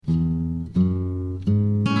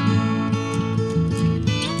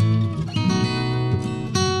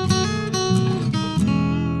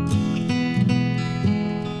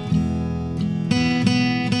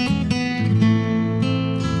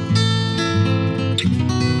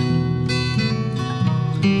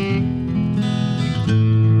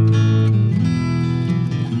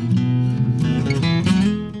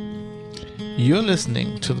You're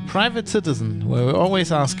listening to The Private Citizen, where we're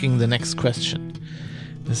always asking the next question.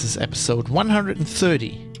 This is episode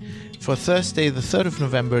 130 for Thursday, the 3rd of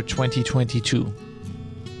November, 2022.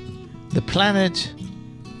 The planet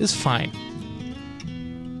is fine.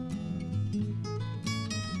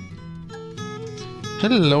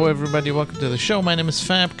 Hello everybody, welcome to the show. My name is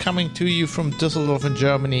Fab, coming to you from Düsseldorf in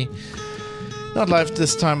Germany. Not live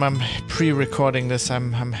this time, I'm pre-recording this.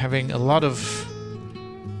 I'm having a lot of,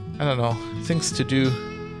 things to do.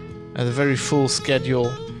 I have a very full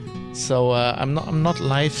schedule. So I'm not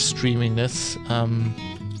live streaming this on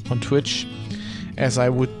Twitch as I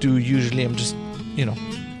would do usually. I'm just,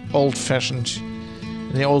 old-fashioned,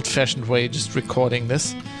 in the old-fashioned way, just recording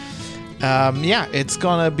this. It's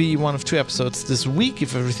gonna be one of two episodes this week.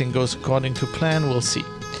 If everything goes according to plan, we'll see.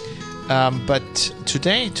 But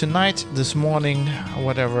tonight, this morning,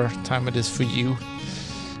 whatever time it is for you,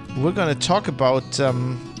 we're gonna talk about a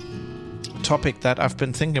topic that I've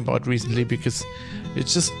been thinking about recently because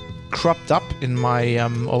it's just cropped up in my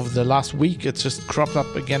over the last week. It's just cropped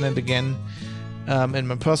up again and again in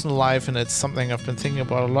my personal life, and it's something I've been thinking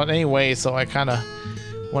about a lot anyway. So I kind of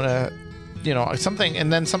want to,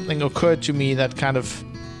 something occurred to me that kind of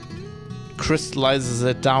crystallizes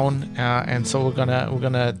it down, and so we're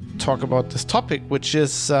gonna talk about this topic, which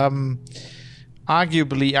is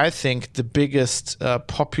arguably, I think, the biggest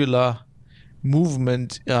popular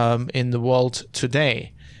movement in the world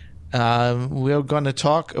today. We're going to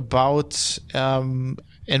talk about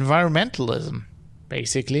environmentalism,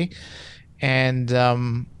 basically,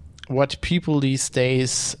 and what people these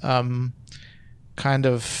days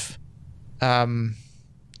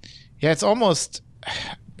it's almost,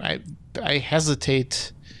 I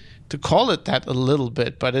hesitate to call it that a little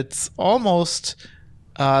bit, but it's almost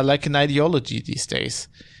like an ideology these days.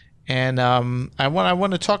 And I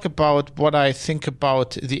want to talk about what I think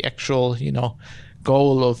about the actual,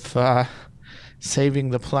 goal of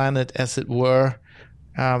saving the planet, as it were,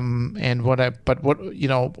 and and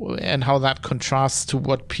how that contrasts to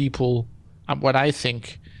what I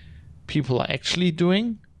think people are actually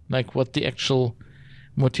doing, like what the actual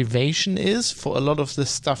motivation is for a lot of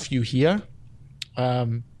this stuff you hear.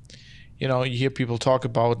 You hear people talk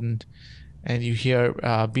about and you hear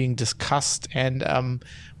being discussed, and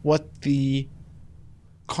what the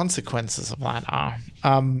consequences of that are.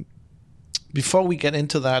 Before we get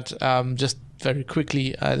into that, just very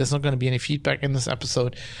quickly, there's not going to be any feedback in this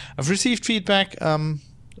episode. I've received feedback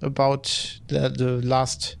about the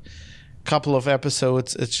last couple of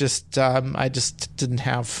episodes. It's just I just didn't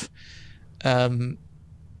have enough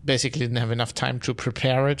time to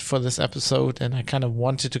prepare it for this episode, and I kind of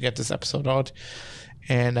wanted to get this episode out.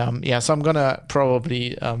 And so I'm gonna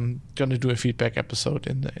probably gonna do a feedback episode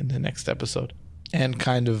in the next episode, and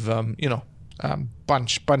kind of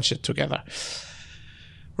bunch it together.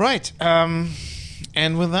 Right.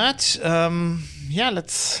 And with that,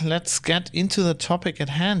 let's get into the topic at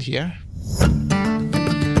hand here.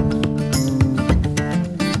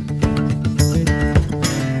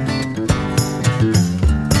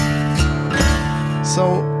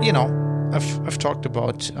 So, I've talked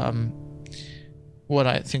about what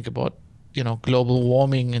I think about, global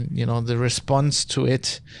warming and, the response to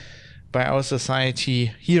it by our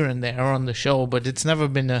society here and there on the show, but it's never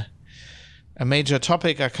been a major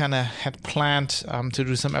topic. I kind of had planned to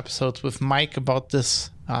do some episodes with Mike about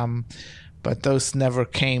this, but those never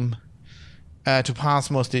came to pass,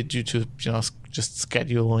 mostly due to, just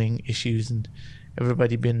scheduling issues and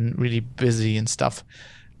everybody been really busy and stuff.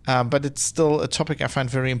 But it's still a topic I find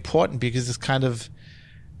very important because it's kind of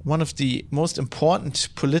one of the most important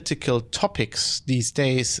political topics these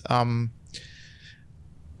days.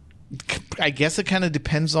 I guess it kind of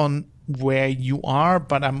depends on where you are,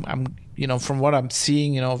 but I'm from what I'm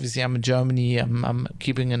seeing, obviously I'm in Germany. I'm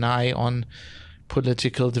keeping an eye on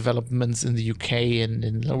political developments in the UK and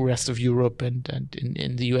in the rest of Europe and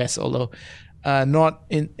in the US, although not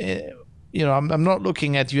in. I'm not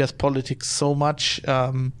looking at U.S. politics so much.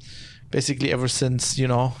 Basically, ever since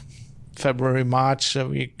February, March,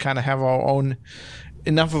 we kind of have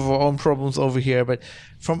enough of our own problems over here. But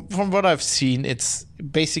from what I've seen, it's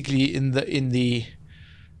basically in the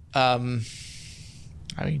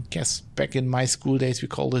guess back in my school days we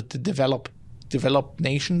called it the developed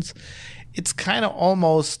nations. It's kind of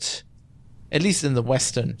almost, at least in the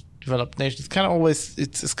Western developed nations, kind of always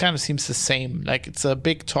it's kind of seems the same. Like it's a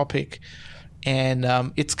big topic, and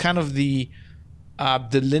it's kind of the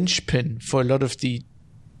linchpin for a lot of the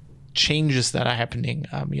changes that are happening.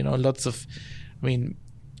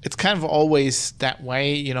 it's kind of always that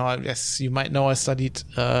way. You know, as you might know, I studied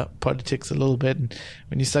politics a little bit. And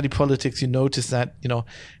when you study politics, you notice that, you know,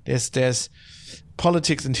 there's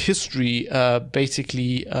politics and history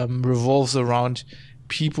basically revolves around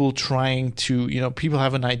people trying to, you know, people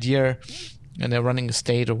have an idea and they're running a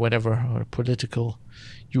state or whatever, or a political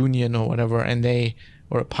union or whatever,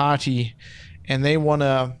 or a party, and they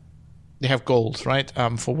have goals, right?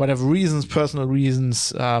 For whatever reasons, personal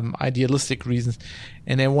reasons, idealistic reasons,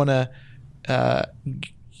 and they want to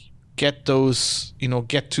get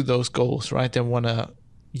to those goals, right? They want to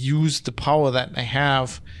use the power that they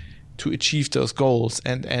have to achieve those goals,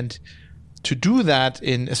 and to do that,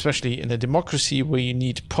 especially in a democracy where you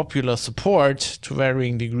need popular support to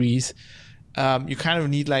varying degrees, you kind of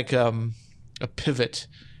need like a pivot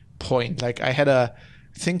point. Like I had a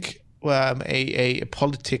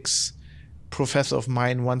politics professor of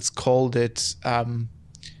mine once called it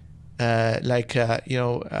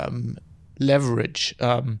leverage.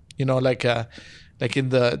 Like in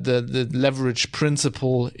the leverage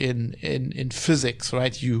principle in physics,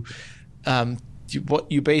 right?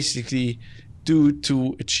 What you basically do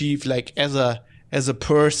to achieve, like as a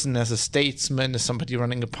person, as a statesman, as somebody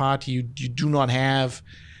running a party, you do not have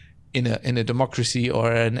in a democracy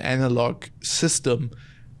or an analog system.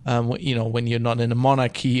 You know, when you're not in a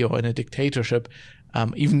monarchy or in a dictatorship,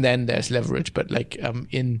 even then there's leverage. But like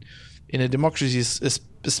in a democracy,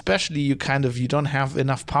 especially, you don't have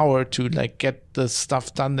enough power to like get the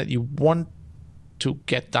stuff done that you want to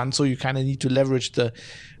get done. So you kind of need to leverage the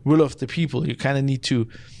will of the people. You kind of need to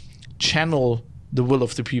channel the will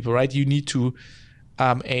of the people, right? You need to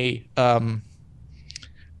a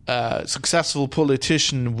successful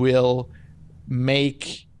politician will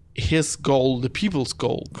make his goal the people's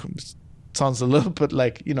goal. Sounds a little bit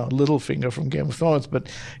like, you know, Littlefinger from Game of Thrones, but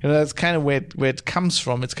you know, that's kind of where it comes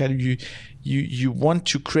from. It's kind of you want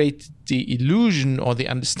to create the illusion or the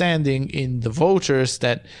understanding in the voters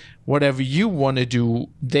that whatever you want to do,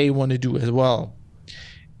 they want to do as well.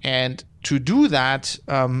 And to do that,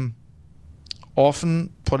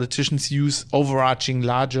 often politicians use overarching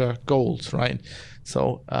larger goals, right?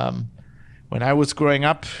 So when I was growing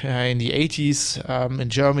up in the 80s in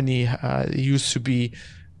Germany, it used to be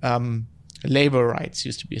labor rights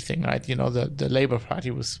used to be a thing, right? You know, the Labour Party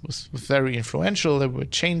was very influential. There were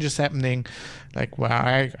changes happening, like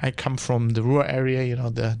where I come from, the Ruhr area. You know,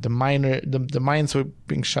 the mines were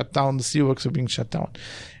being shut down, the steelworks were being shut down,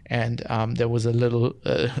 and there was a lot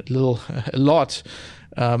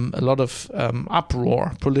of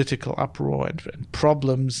uproar, political uproar, and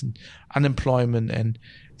problems and unemployment, and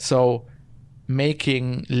so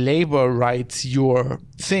making labor rights your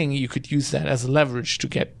thing, you could use that as a leverage to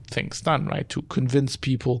get things done, right? To convince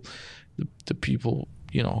people, the people,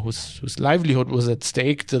 you know, whose livelihood was at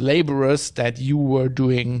stake, the laborers, that you were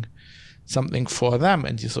doing something for them,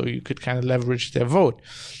 and so you could kind of leverage their vote.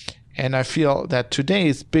 And I feel that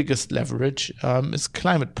today's biggest leverage is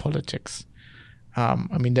climate politics.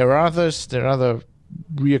 I mean, there are other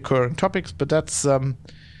reoccurring topics, but that's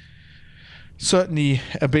certainly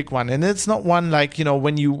a big one. And it's not one like, you know,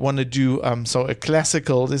 when you want to do so a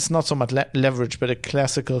classical, it's not so much leverage, but a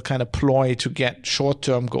classical kind of ploy to get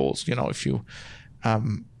short-term goals. You know, if you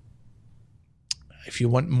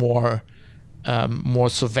want more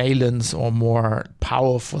surveillance or more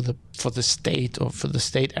power for the state or for the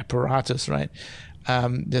state apparatus, right?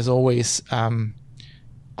 There's always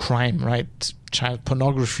crime, right? Child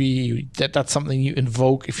pornography. That's something you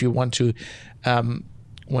invoke if you want to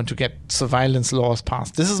get surveillance laws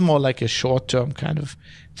passed. This is more like a short-term kind of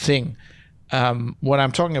thing. What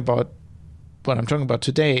I'm talking about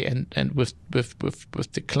today, and with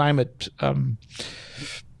the climate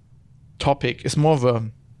topic, is more of a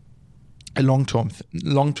long-term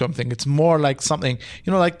thing. It's more like something,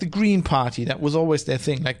 you know, like the Green Party. That was always their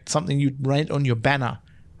thing, like something you'd write on your banner,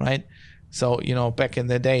 right? So, you know, back in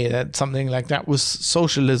the day, that something like that was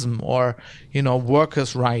socialism, or, you know,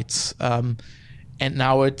 workers' rights. And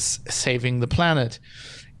now it's saving the planet.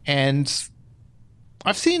 And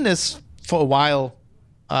I've seen this for a while,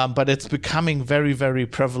 but it's becoming very, very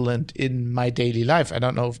prevalent in my daily life. I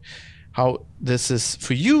don't know how this is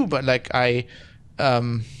for you, but like I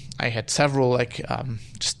had several, like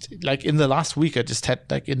just like in the last week, I just had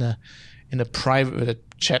like in a private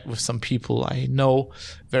chat with some people I know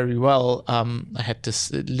very well. I had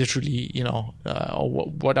this literally, you know,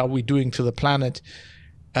 what are we doing to the planet?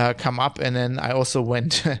 Come up, and then I also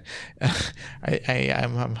went.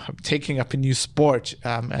 I'm taking up a new sport.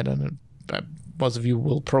 I don't know most of you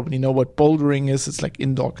will probably know what bouldering is. It's like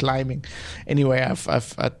indoor climbing. Anyway, I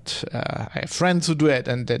have friends who do it,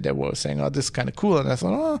 and they were saying, "Oh, this is kind of cool." And I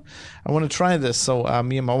thought, "Oh, I want to try this." So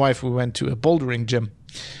me and my wife, we went to a bouldering gym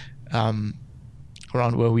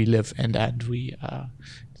around where we live, and we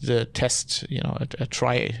did a test, a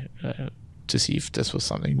try to see if this was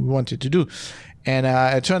something we wanted to do. And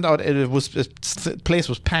it turned out the place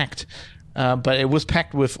was packed. But it was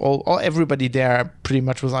packed with everybody there pretty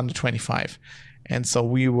much was under 25. And so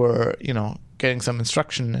we were, getting some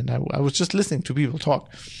instruction, and I was just listening to people talk.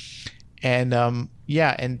 And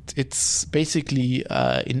and it's basically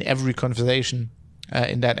in every conversation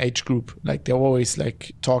in that age group, like they're always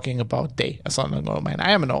like talking about I sound like an old man.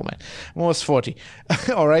 I am an old man. I'm almost 40.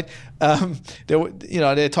 All right.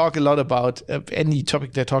 They talk a lot about any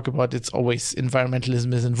topic they talk about. It's always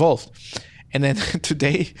environmentalism is involved. And then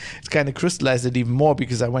today, it's kind of crystallized it even more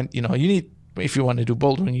because I went, you need, if you want to do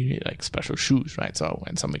bouldering, you need like special shoes, right? So,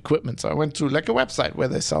 and some equipment. So I went to like a website where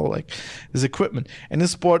they sell like this equipment. And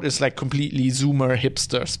this sport is like completely Zoomer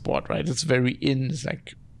hipster sport, right? It's very it's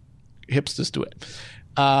like hipsters do it.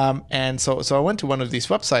 And so I went to one of these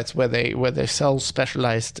websites where they sell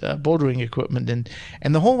specialized bouldering equipment.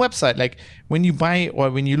 And the whole website, like when you buy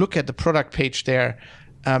or when you look at the product page there,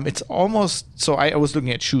 it's almost, so I was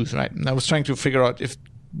looking at shoes, right? And I was trying to figure out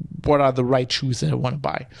what are the right shoes that I want to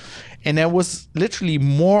buy. And there was literally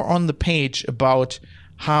more on the page about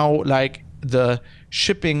how like the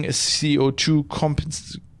shipping is CO2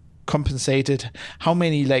 compensated, how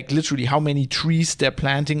many trees they're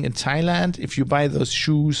planting in Thailand if you buy those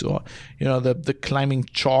shoes, or, the climbing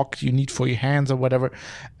chalk you need for your hands or whatever.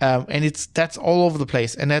 And that's all over the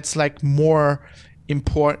place. And that's like more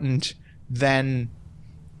important than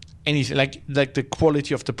anything, like the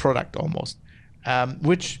quality of the product almost,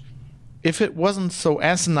 which if it wasn't so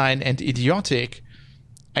asinine and idiotic,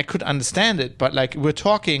 I could understand it. But like we're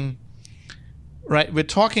talking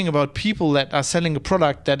about people that are selling a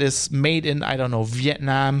product that is made in, I don't know,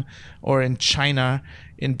 Vietnam or in China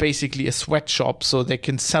in basically a sweatshop, so they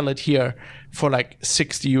can sell it here for like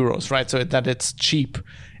 60 euros, right? So that it's cheap,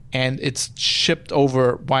 and it's shipped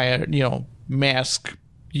over via, Maersk,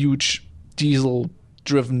 huge diesel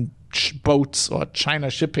driven boats, or China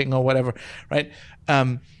shipping or whatever, right?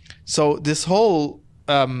 So this whole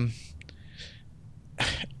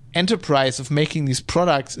enterprise of making these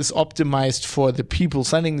products is optimized for the people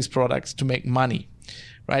selling these products to make money,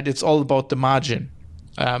 right? It's all about the margin.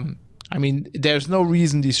 There's no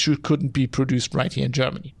reason these shoes couldn't be produced right here in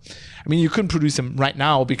Germany. You couldn't produce them right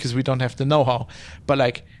now because we don't have the know-how, but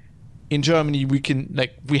like in Germany, we can,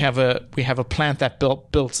 like, we have a plant that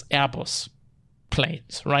builds Airbus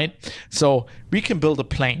planes, right? So we can build a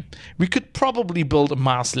plane. We could probably build a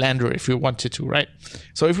Mars lander if we wanted to, right?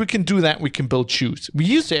 So if we can do that, we can build shoes. We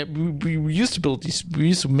used to build these. We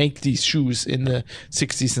used to make these shoes in the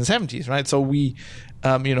 60s and 70s, right? So we,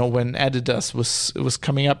 when Adidas was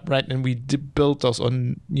coming up, right, and we built those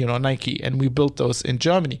on, Nike, and we built those in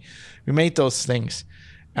Germany. We made those things,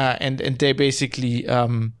 and they basically,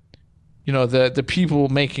 the people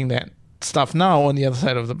making that stuff now on the other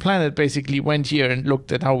side of the planet basically went here and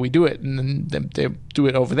looked at how we do it, and then they do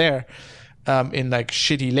it over there in like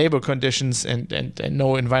shitty labor conditions and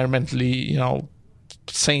no environmentally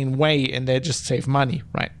sane way, and they just save money,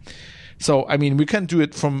 right? So we can't do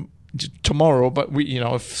it from tomorrow, but we,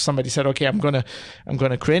 if somebody said, okay, I'm gonna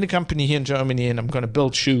create a company here in Germany and I'm gonna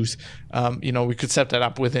build shoes, we could set that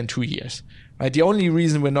up within 2 years. Right? The only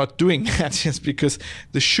reason we're not doing that is because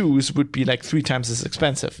the shoes would be like 3 times as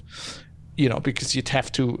expensive. Because you'd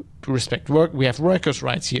have to respect work. We have workers'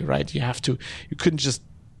 rights here, right? You couldn't just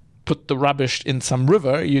put the rubbish in some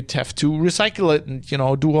river. You'd have to recycle it and,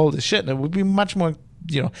 do all this shit. And it would be much more,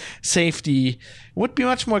 safety. It would be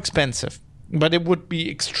much more expensive, but it would be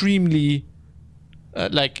extremely,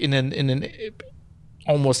 like in an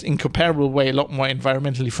almost incomparable way, a lot more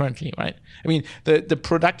environmentally friendly, right? The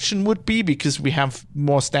production would be, because we have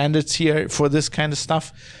more standards here for this kind of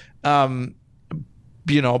stuff.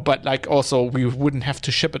 But like also we wouldn't have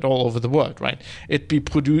to ship it all over the world, right? It'd be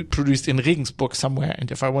produced in Regensburg somewhere,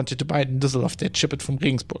 and if I wanted to buy it in Düsseldorf, they'd ship it from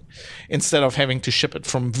Regensburg instead of having to ship it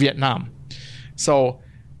from Vietnam. So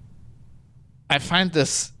I find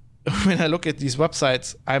this, when I look at these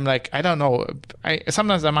websites, I'm like, I don't know.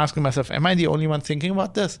 Sometimes I'm asking myself, am I the only one thinking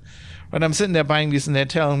about this? When I'm sitting there buying these and they're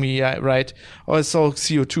telling me, right, oh, it's all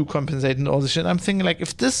CO2 compensated and all this shit, I'm thinking like,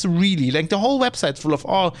 if this really, like the whole website's full of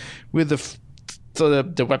all with the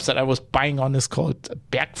website I was buying on is called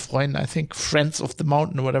Bergfreund, I think, Friends of the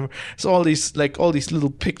Mountain or whatever. So all these little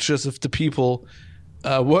pictures of the people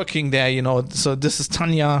working there, So this is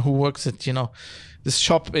Tanya, who works at, this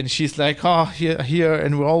shop, and she's like, oh, here,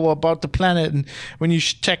 and we're all about the planet. And when you're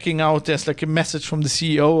checking out, there's like a message from the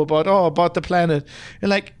CEO about the planet. You're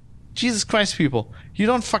like, Jesus Christ, people, you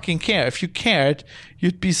don't fucking care. If you cared,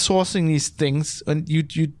 you'd be sourcing these things, and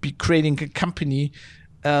you'd be creating a company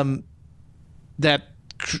that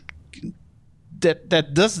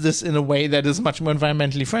does this in a way that is much more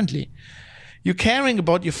environmentally friendly. You're caring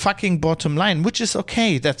about your fucking bottom line, which is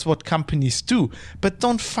okay. That's what companies do. But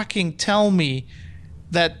don't fucking tell me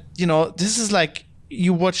that, this is like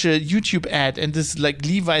you watch a YouTube ad and this like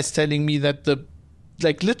Levi's telling me that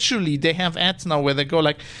literally they have ads now where they go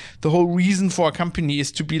like, the whole reason for a company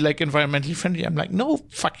is to be like environmentally friendly. I'm like, no,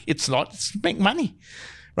 fuck, it's not. It's to make money,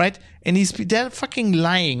 right? And they're fucking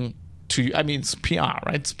lying to you. I mean, it's PR,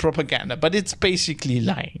 right? It's propaganda, but it's basically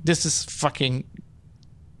lying. This is fucking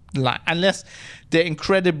lie, unless they're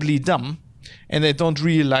incredibly dumb and they don't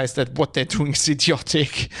realize that what they're doing is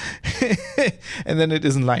idiotic. And then it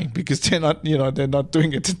isn't lying because they're not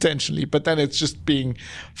doing it intentionally, but then it's just being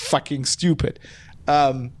fucking stupid.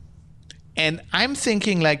 And I'm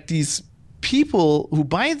thinking like these people who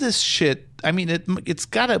buy this shit, I mean,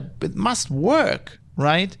 it must work,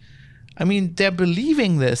 right? I mean, they're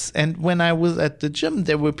believing this. And when I was at the gym,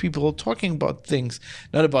 there were people talking about things,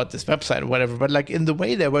 not about this website or whatever, but like in the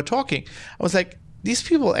way they were talking, I was like, these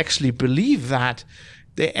people actually believe that.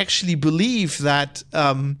 They actually believe that,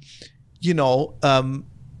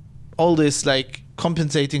 all this like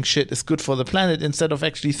compensating shit is good for the planet, instead of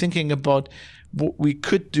actually thinking about what we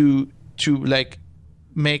could do to like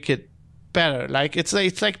make it better. Like it's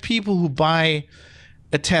like people who buy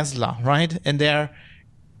a Tesla, right? And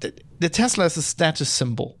the Tesla is a status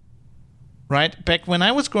symbol, right? Back when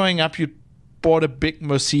I was growing up, you bought a big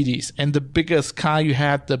Mercedes, and the biggest car you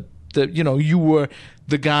had, you were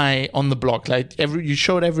the guy on the block. Like you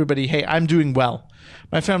showed everybody, hey, I'm doing well.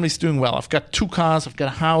 My family's doing well. I've got 2 cars. I've got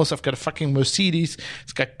a house. I've got a fucking Mercedes.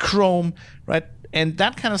 It's got chrome, right? And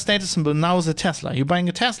that kind of status symbol now is a Tesla. You're buying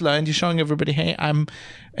a Tesla and you're showing everybody, hey, I'm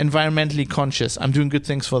environmentally conscious. I'm doing good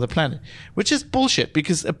things for the planet, which is bullshit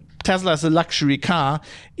because a Tesla is a luxury car.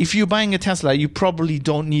 If you're buying a Tesla, you probably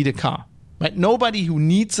don't need a car, right? Nobody who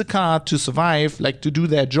needs a car to survive, like to do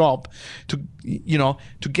their job, to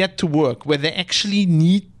get to work, where they actually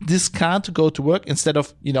need this car to go to work instead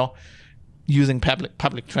of, using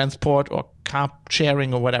public transport or car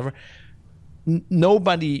sharing or whatever.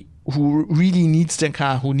 Nobody who really needs their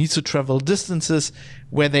car, who needs to travel distances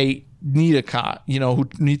where they need a car, who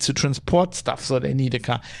needs to transport stuff, so they need a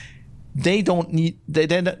car. People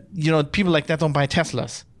like that don't buy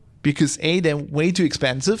Teslas because A, they're way too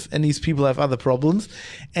expensive and these people have other problems,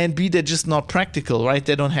 and B, they're just not practical, right?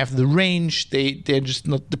 They don't have the range. They're just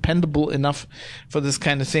not dependable enough for this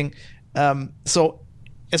kind of thing. So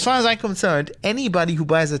as far as I'm concerned, anybody who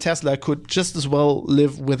buys a Tesla could just as well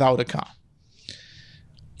live without a car.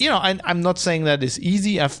 I'm not saying that it's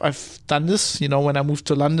easy. I've done this. When I moved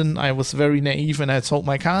to London, I was very naive and I sold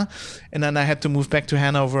my car. And then I had to move back to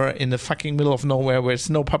Hanover in the fucking middle of nowhere where there's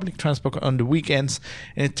no public transport on the weekends.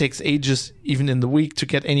 And it takes ages, even in the week, to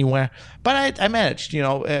get anywhere. But I managed,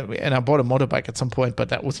 and I bought a motorbike at some point, but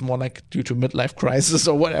that was more like due to midlife crisis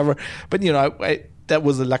or whatever. But, that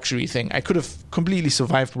was a luxury thing. I could have completely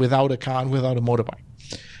survived without a car and without a motorbike.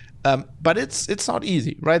 But it's not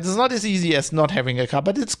easy, right? It's not as easy as not having a car,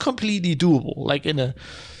 but it's completely doable. Like in a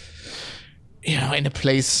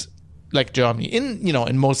place like Germany,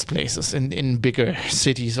 in most places, in bigger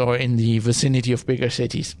cities or in the vicinity of bigger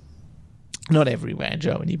cities. Not everywhere in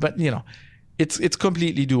Germany, but it's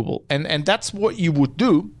completely doable. And that's what you would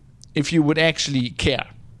do if you would actually care.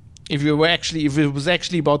 If it was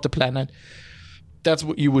actually about the planet, that's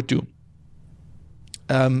what you would do.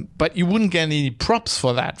 But you wouldn't get any props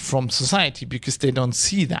for that from society because they don't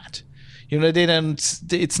see that.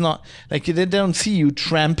 It's not like they don't see you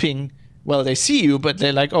tramping. Well, they see you, but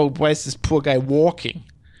they're like, oh, why is this poor guy walking?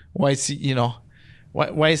 Why is he,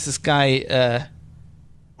 why is this guy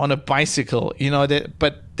on a bicycle?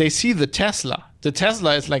 But they see the Tesla. The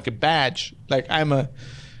Tesla is like a badge. Like I'm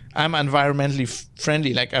environmentally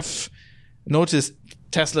friendly. Like I've noticed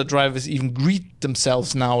Tesla drivers even greet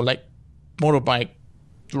themselves now like motorbike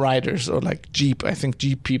riders or like Jeep. I think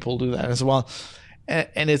Jeep people do that as well.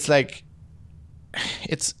 And it's like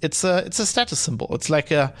it's a status symbol. It's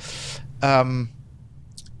like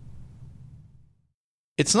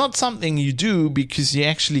it's not something you do because you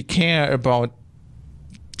actually care about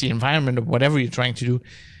the environment or whatever you're trying to do.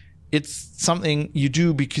 It's something you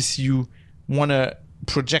do because you want to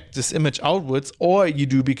project this image outwards, or you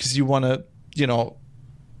do because you want to,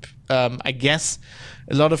 I guess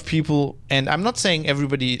a lot of people, and I'm not saying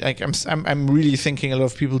everybody, like I'm really thinking a lot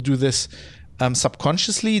of people do this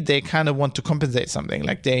subconsciously they kind of want to compensate something.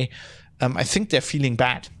 Like I think they're feeling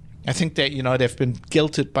bad. I think that, they've been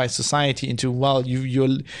guilted by society into, well,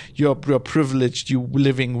 you're privileged, you're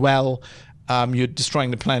living well, you're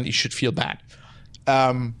destroying the planet, you should feel bad.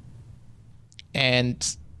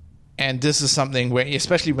 And this is something where,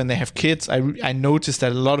 especially when they have kids, I noticed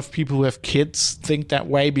that a lot of people who have kids think that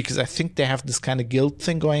way, because I think they have this kind of guilt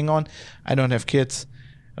thing going on. I don't have kids.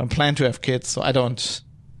 I don't plan to have kids, so I don't.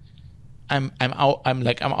 I'm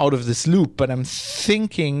out of this loop, but I'm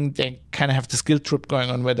thinking they kind of have this guilt trip going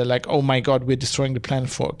on where they're like, oh my God, we're destroying the planet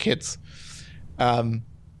for our kids. And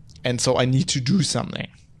so I need to do something,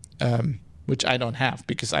 which I don't have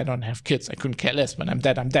because I don't have kids. I couldn't care less. When I'm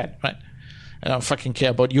dead, right? I don't fucking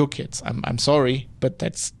care about your kids. I'm sorry, but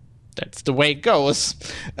that's the way it goes.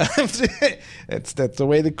 that's the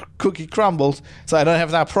way the cookie crumbles. So I don't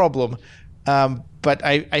have that problem. But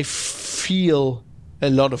I feel a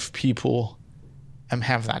lot of people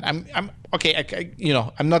have that. I'm okay.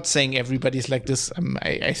 I'm not saying everybody's like this.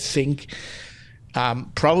 I think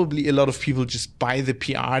probably a lot of people just buy the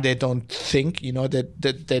PR. They don't think,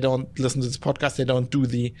 that they don't listen to this podcast. They don't do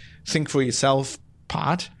the think for yourself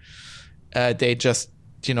part. They just,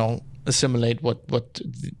 assimilate what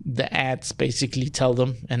the ads basically tell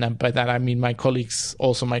them. And by that, I mean my colleagues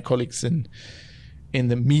in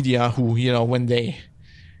the media who, when they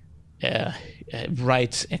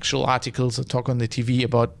write actual articles or talk on the TV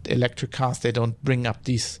about electric cars, they don't bring up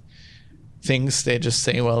these things. They just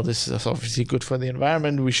say, well, this is obviously good for the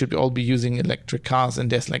environment. We should all be using electric cars, and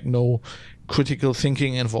there's like no critical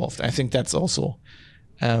thinking involved. I think that's also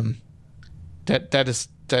that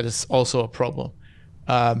is also a problem.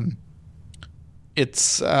 And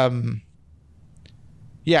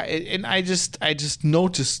I just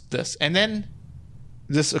noticed this, and then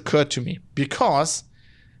this occurred to me because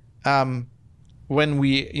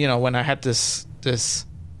when I had this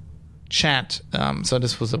chat, so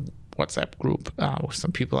this was a WhatsApp group with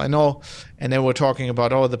some people I know, and they were talking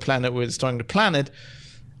about, the planet, we're destroying the planet.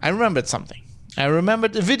 I remembered something. I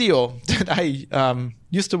remembered a video that I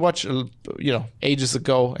used to watch, ages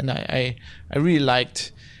ago, and I really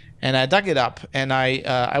liked, and I dug it up, and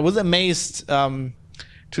I was amazed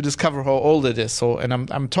to discover how old it is. So, and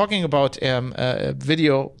I'm talking about a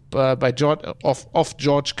video by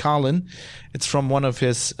George Carlin. It's from one of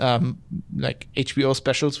his HBO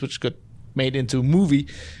specials, which got made into a movie.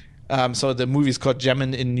 So the movie is called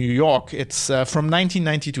Jammin' in New York. It's from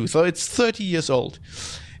 1992, so it's 30 years old.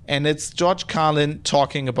 And it's George Carlin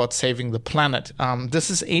talking about saving the planet. This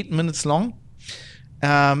is 8 minutes long.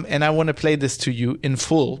 And I want to play this to you in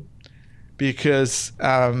full because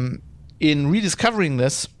in rediscovering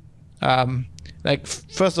this,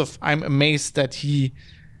 first off, I'm amazed that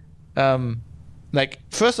I'm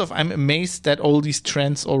amazed that all these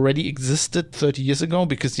trends already existed 30 years ago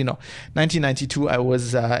because, 1992, I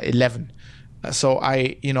was 11. So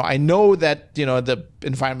I know that, the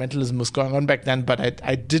environmentalism was going on back then, but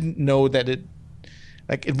I didn't know that it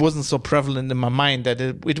wasn't so prevalent in my mind that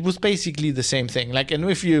it was basically the same thing. And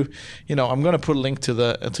if I'm going to put a link to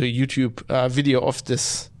a YouTube video of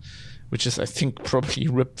this, which is, I think, probably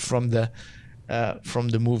ripped from the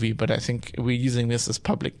movie, but I think we're using this as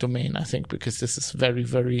public domain, I think, because this is very,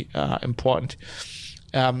 very important.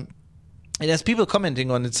 And there's people commenting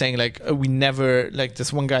on it saying, we never,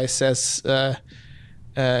 this one guy says,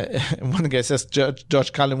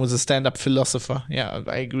 George Carlin was a stand-up philosopher. Yeah,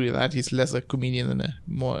 I agree with that. He's less a comedian than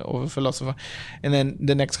more of a philosopher. And then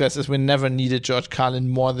the next guy says, we never needed George Carlin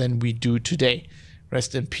more than we do today.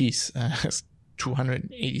 Rest in peace.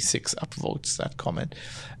 286 upvotes, that comment.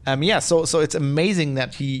 So it's amazing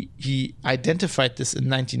that he identified this in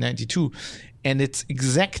 1992. And it's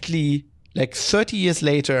exactly 30 years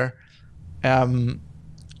later,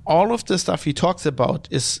 all of the stuff he talks about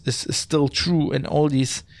is still true, and all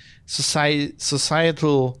these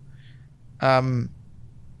societal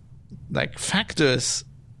factors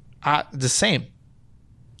are the same,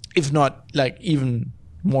 if not even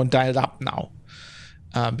more dialed up now,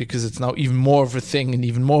 because it's now even more of a thing and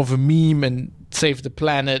even more of a meme, and save the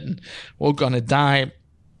planet and we're gonna die.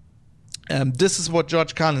 This is what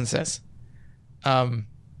George Carlin says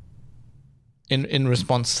in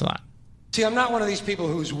response to that. See, I'm not one of these people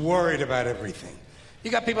who's worried about everything.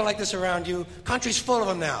 You got people like this around you. Country's full of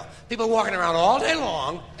them now. People walking around all day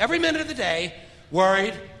long, every minute of the day,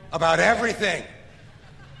 worried about everything.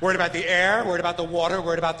 Worried about the air, worried about the water,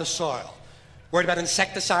 worried about the soil. Worried about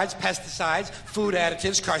insecticides, pesticides, food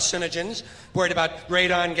additives, carcinogens. Worried about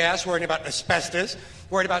radon gas, worried about asbestos.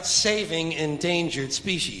 Worried about saving endangered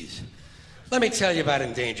species. Let me tell you about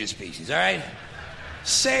endangered species, all right?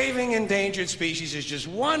 Saving endangered species is just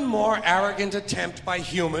one more arrogant attempt by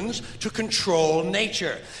humans to control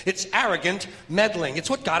nature. It's arrogant meddling. It's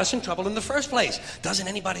what got us in trouble in the first place. Doesn't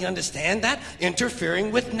anybody understand that?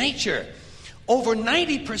 Interfering with nature. Over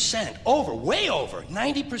 90%, way over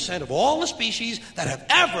 90% of all the species that have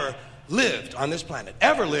ever lived on this planet,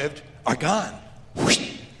 are gone.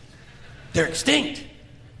 They're extinct.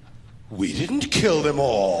 We didn't kill them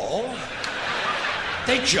all.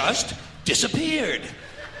 They just disappeared.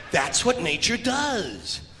 That's what nature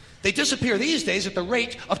does. They disappear these days at the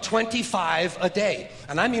rate of 25 a day.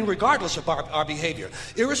 And I mean regardless of our behavior.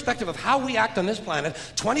 Irrespective of how we act on this planet,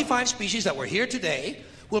 25 species that were here today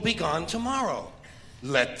will be gone tomorrow.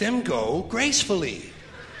 Let them go gracefully.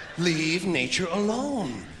 Leave nature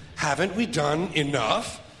alone. Haven't we done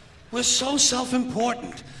enough? We're so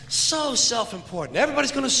self-important. So self-important.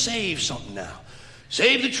 Everybody's going to save something now.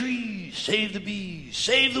 Save the trees, save the bees,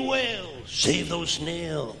 save the whales, save those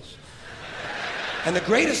snails. And the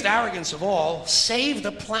greatest arrogance of all, save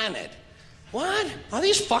the planet. What? Are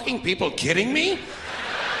these fucking people kidding me?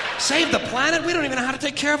 Save the planet? We don't even know how to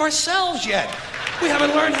take care of ourselves yet. We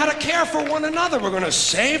haven't learned how to care for one another. We're going to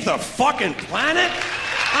save the fucking planet?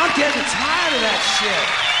 I'm getting tired of that shit.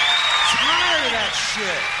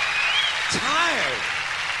 Tired.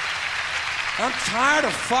 I'm tired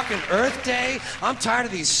of fucking Earth Day. I'm tired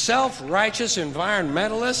of these self-righteous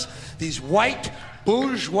environmentalists, these white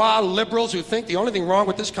bourgeois liberals who think the only thing wrong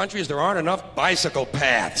with this country is there aren't enough bicycle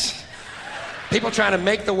paths. People trying to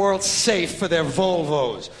make the world safe for their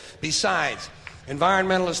Volvos. Besides,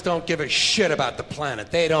 environmentalists don't give a shit about the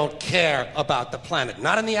planet. They don't care about the planet.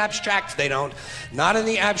 Not in the abstract, they don't. Not in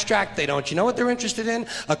the abstract, they don't. You know what they're interested in?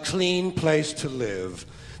 A clean place to live.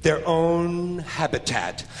 Their own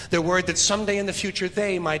habitat. They're worried that someday in the future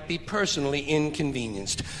they might be personally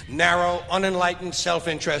inconvenienced. Narrow, unenlightened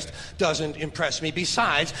self-interest doesn't impress me.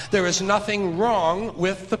 Besides, there is nothing wrong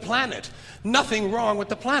with the planet. Nothing wrong with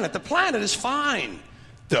the planet. The planet is fine.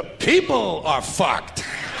 The people are fucked.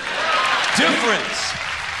 Difference.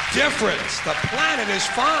 The planet is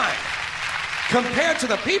fine. Compared to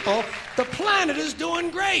the people, the planet is doing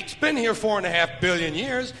great. It's been here 4.5 billion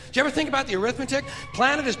years. Did you ever think about the arithmetic?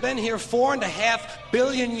 Planet has been here 4.5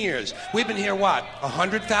 billion years. We've been here, what,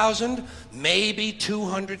 100,000? Maybe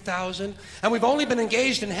 200,000? And we've only been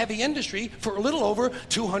engaged in heavy industry for a little over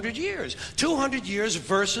 200 years. 200 years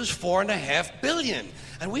versus 4.5 billion.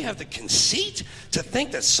 And we have the conceit to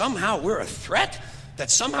think that somehow we're a threat? That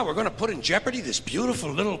somehow we're going to put in jeopardy this beautiful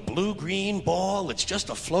little blue-green ball that's just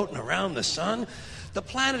a-floating around the sun? The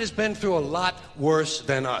planet has been through a lot worse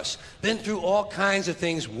than us. Been through all kinds of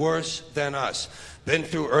things worse than us. Been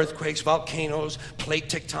through earthquakes, volcanoes, plate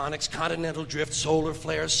tectonics, continental drift, solar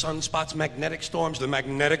flares, sunspots, magnetic storms, the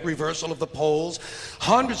magnetic reversal of the poles,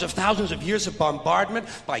 hundreds of thousands of years of bombardment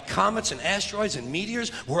by comets and asteroids and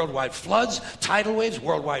meteors, worldwide floods, tidal waves,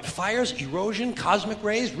 worldwide fires, erosion, cosmic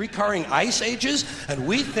rays, recurring ice ages, and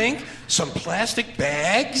we think some plastic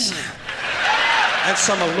bags and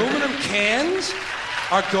some aluminum cans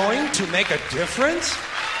are going to make a difference?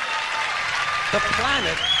 The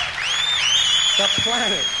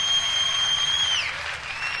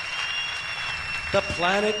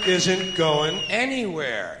planet isn't going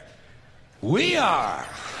anywhere. We are.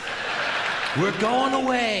 We're going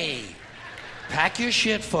away. Pack your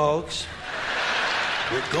shit, folks.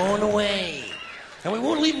 We're going away. And we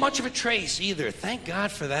won't leave much of a trace either. Thank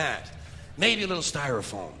God for that. Maybe a little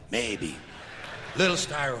styrofoam. Maybe. Little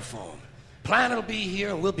styrofoam. Planet will be here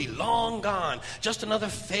and we'll be long gone. Just another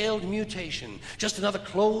failed mutation. Just another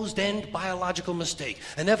closed-end biological mistake.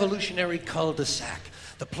 An evolutionary cul-de-sac.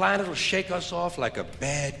 The planet will shake us off like a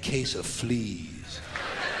bad case of fleas.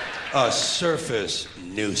 A surface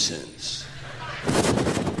nuisance.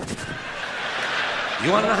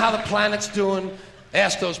 You want to know how the planet's doing?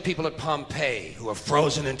 Ask those people at Pompeii who are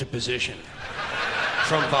frozen into position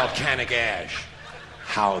from volcanic ash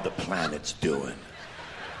how the planet's doing.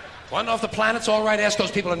 Want to know if the planet's all right? Ask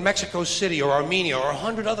those people in Mexico City or Armenia or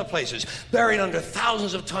 100 other places buried under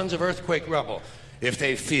thousands of tons of earthquake rubble if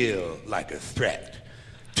they feel like a threat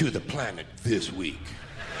to the planet this week.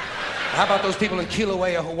 How about those people in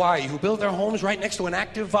Kilauea, Hawaii who build their homes right next to an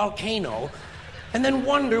active volcano and then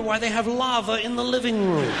wonder why they have lava in the living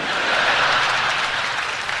room?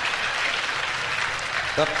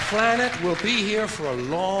 The planet will be here for a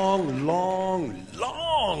long, long,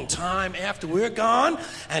 long long time after we're gone,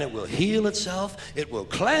 and it will heal itself, it will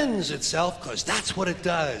cleanse itself, because that's what it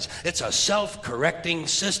does. It's a self-correcting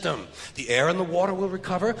system. The air and the water will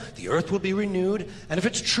recover, the earth will be renewed, and if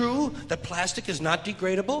it's true that plastic is not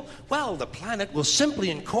degradable, well, the planet will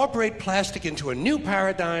simply incorporate plastic into a new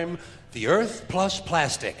paradigm, the earth plus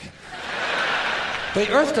plastic.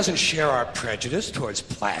 The earth doesn't share our prejudice towards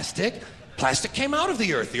plastic. Plastic came out of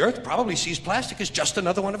the earth. The earth probably sees plastic as just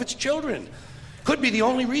another one of its children. Could be the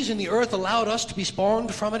only reason the earth allowed us to be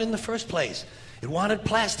spawned from it in the first place. It wanted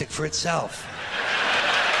plastic for itself.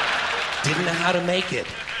 Didn't know how to make it.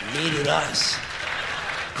 Needed us.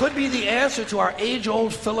 Could be the answer to our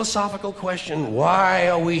age-old philosophical question, why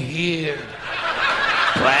are we here?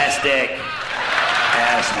 Plastic.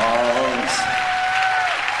 Assholes.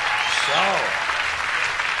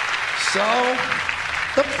 So,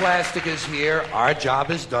 the plastic is here, our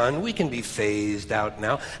job is done, we can be phased out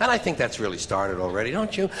now, and I think that's really started already,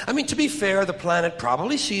 don't you? I mean, to be fair, the planet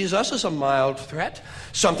probably sees us as a mild threat,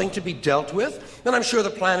 something to be dealt with, and I'm sure the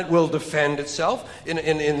planet will defend itself in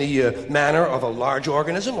the manner of a large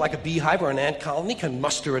organism, like a beehive or an ant colony can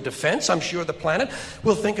muster a defense. I'm sure the planet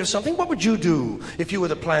will think of something. What would you do if you were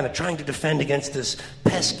the planet trying to defend against this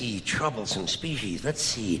pesky, troublesome species? Let's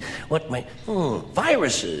see, what might...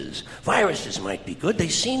 viruses. Viruses might be good. They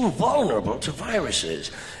seem vulnerable to viruses.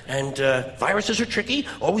 And viruses are tricky,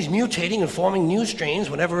 always mutating and forming new strains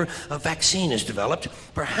whenever a vaccine is developed.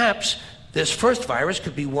 Perhaps this first virus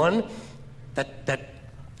could be one that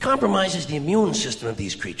compromises the immune system of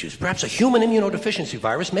these creatures. Perhaps a human immunodeficiency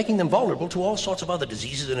virus, making them vulnerable to all sorts of other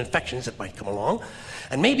diseases and infections that might come along.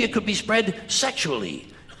 And maybe it could be spread sexually,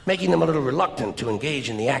 making them a little reluctant to engage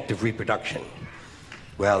in the act of reproduction.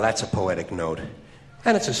 Well, that's a poetic note.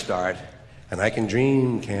 And it's a start. And I can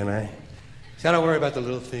dream, can't I? See, I don't worry about the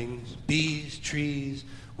little things. Bees, trees,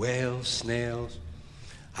 whales, snails.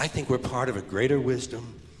 I think we're part of a greater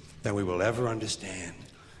wisdom than we will ever understand.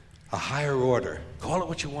 A higher order. Call it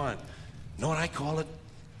what you want. Know what I call it?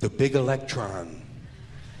 The big electron.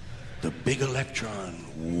 The big electron.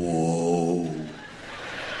 Whoa.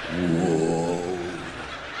 Whoa.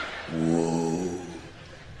 Whoa.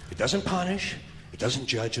 It doesn't punish. It doesn't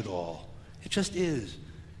judge at all. It just is.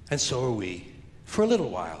 And so are we, for a little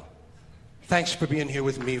while. Thanks for being here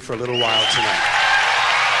with me for a little while tonight.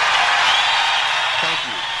 Thank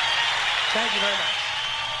you. Thank you very much.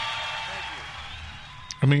 Thank you.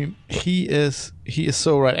 I mean, he is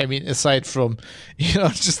so right. I mean, aside from,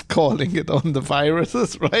 just calling it on the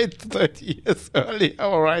viruses, right? 30 years earlier,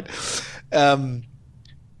 all right. That,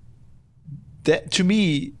 to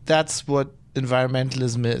me, that's what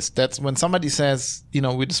environmentalism is. That's when somebody says,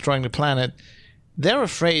 we're destroying the planet, they're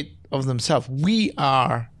afraid of themselves. We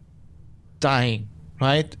are dying,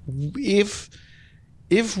 right? If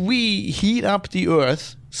we heat up the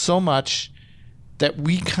earth so much that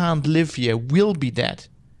we can't live here, we'll be dead,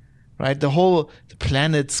 right? The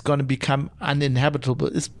planet's going to become uninhabitable.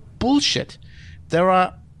 It's bullshit. There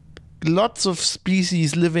are lots of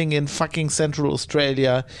species living in fucking Central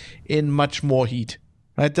Australia in much more heat,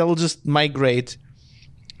 right? They'll just migrate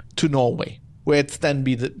to Norway, where it's then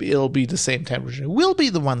it'll be the same temperature. We'll be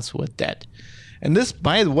the ones who are dead. And this,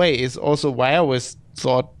 by the way, is also why I always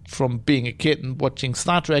thought from being a kid and watching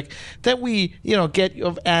Star Trek that we, get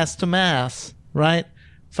your ass to Mars, right?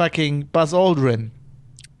 Fucking Buzz Aldrin.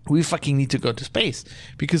 We fucking need to go to space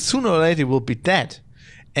because sooner or later we'll be dead.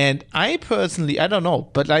 And I personally, I don't know,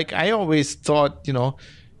 but I always thought,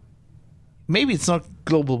 maybe it's not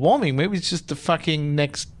global warming. Maybe it's just the fucking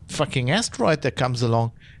next fucking asteroid that comes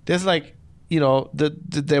along. There's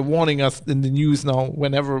they're warning us in the news now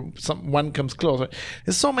whenever one comes closer.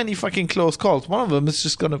 There's so many fucking close calls. One of them is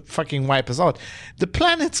just going to fucking wipe us out. The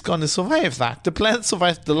planet's going to survive that. The planet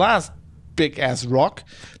survived the last big-ass rock.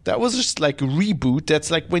 That was just like a reboot.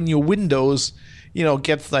 That's like when your Windows,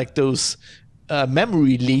 gets like those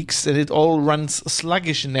memory leaks and it all runs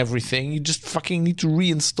sluggish and everything. You just fucking need to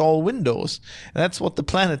reinstall Windows. And that's what the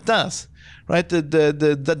planet does. Right,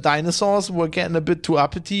 the dinosaurs were getting a bit too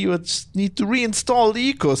uppity. You just need to reinstall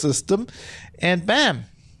the ecosystem, and bam,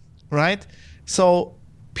 right? So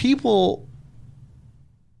people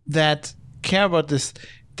that care about this,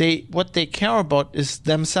 what they care about is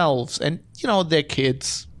themselves and their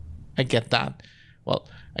kids. I get that. Well,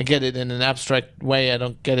 I get it in an abstract way. I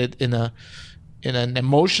don't get it in an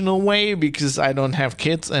emotional way because I don't have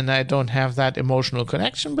kids and I don't have that emotional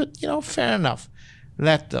connection. But fair enough.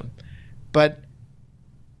 Let them. But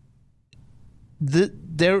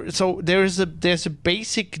there's a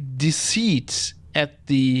basic deceit at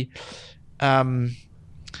the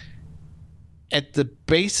at the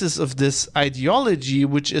basis of this ideology,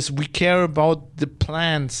 which is we care about the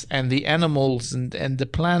plants and the animals and the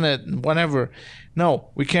planet and whatever.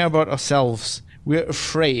 No, we care about ourselves. We're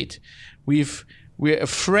afraid. We're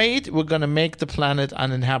afraid we're going to make the planet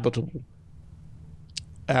uninhabitable.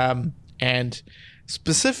 And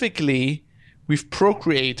specifically, we've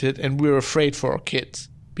procreated and we're afraid for our kids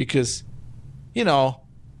because, you know,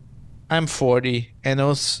 I'm 40 and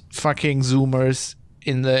those fucking Zoomers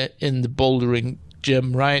in the bouldering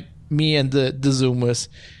gym, right? Me and the Zoomers.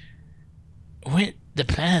 The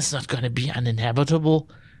planet's not going to be uninhabitable.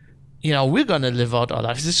 You know, we're going to live out our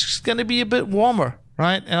lives. It's just going to be a bit warmer,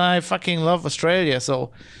 right? And I fucking love Australia.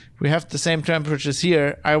 So if we have the same temperatures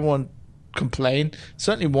here, I won't complain.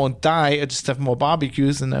 Certainly won't die. I just have more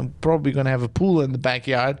barbecues and I'm probably going to have a pool in the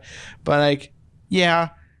backyard. But like, yeah,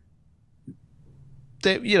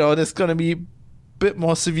 there's going to be bit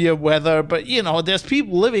more severe weather, but you know, there's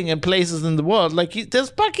people living in places in the world, like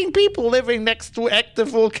there's fucking people living next to active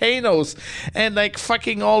volcanoes, and like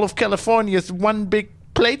fucking all of California is one big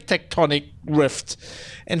plate tectonic rift,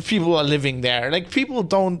 and people are living there. Like people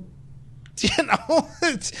don't, you know,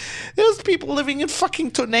 there's people living in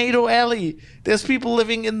fucking Tornado Alley. There's people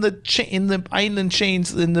living in the island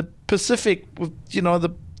chains in the Pacific, you know,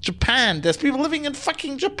 the Japan. There's people living in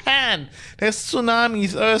fucking Japan. There's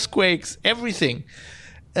tsunamis, earthquakes, everything.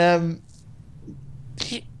 It's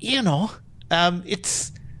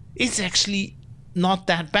actually not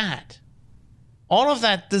that bad. All of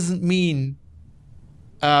that doesn't mean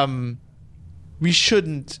we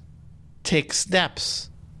shouldn't take steps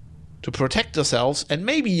to protect ourselves and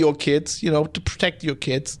maybe your kids, you know, to protect your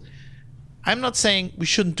kids. I'm not saying we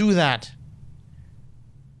shouldn't do that,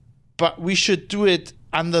 but we should do it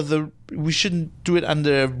we shouldn't do it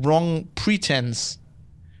under wrong pretense,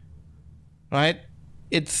 right?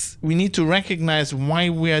 We need to recognize why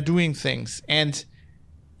we are doing things. And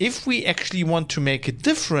if we actually want to make a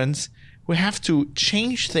difference, we have to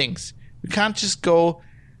change things. We can't just go,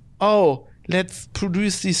 oh, let's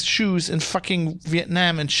produce these shoes in fucking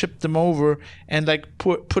Vietnam and ship them over and like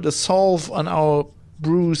put a salve on our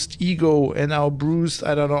bruised ego and our bruised,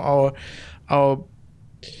 I don't know, our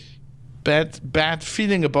bad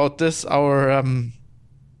feeling about this, our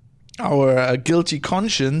guilty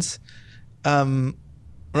conscience,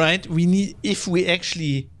 right? If we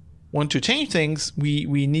actually want to change things,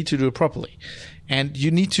 we need to do it properly, and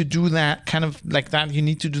you need to do that kind of like that. You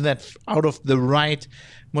need to do that out of the right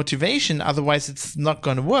motivation. Otherwise, it's not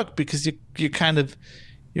going to work because you're kind of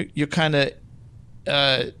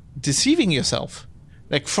deceiving yourself,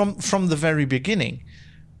 like from the very beginning,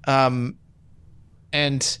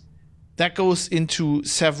 and that goes into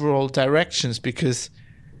several directions because,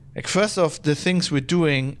 like, first off, the things we're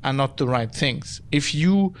doing are not the right things. If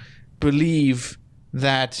you believe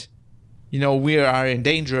that, you know, we are in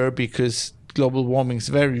danger because global warming is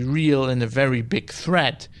very real and a very big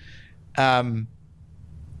threat, you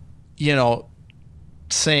know,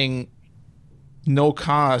 saying no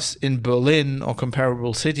cars in Berlin or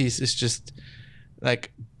comparable cities is just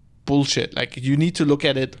like bullshit. Like, you need to look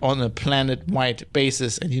at it on a planet-wide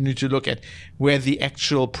basis, and you need to look at where the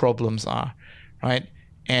actual problems are, right?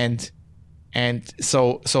 And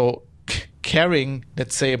so caring,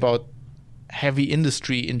 let's say, about heavy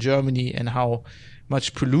industry in Germany and how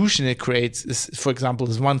much pollution it creates is, for example,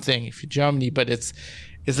 is one thing if you're Germany, but it's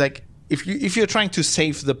like if you're trying to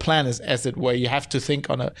save the planet, as it were, you have to think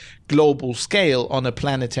on a global scale, on a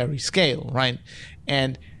planetary scale, right?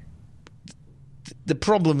 And the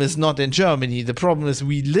problem is not in Germany. The problem is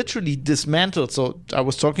we literally dismantled. So I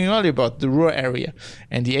was talking earlier about the Ruhr area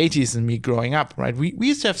and the 80s and me growing up, right? We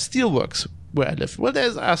used to have steelworks where I live. Well,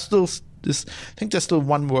 I think there's still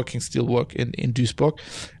one working steelwork in Duisburg,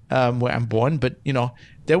 where I'm born. But, you know,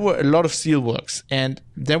 there were a lot of steelworks, and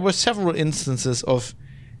there were several instances of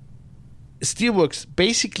steelworks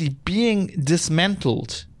basically being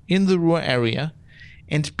dismantled in the Ruhr area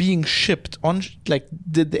and being shipped on, like,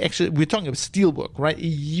 the actual, we're talking about steelwork, right? A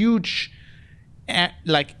huge,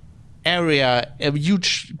 area, a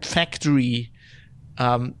huge factory,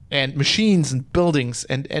 and machines and buildings,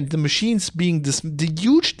 and the machines being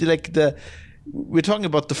we're talking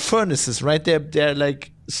about the furnaces, right? They're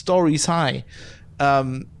like stories high,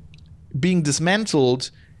 being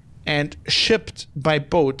dismantled and shipped by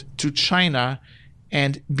boat to China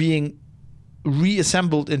and being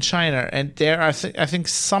reassembled in China. And I think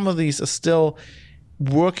some of these are still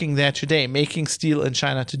working there today, making steel in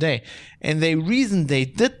China today. And the reason they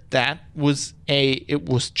did that was it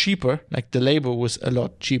was cheaper, like the labor was a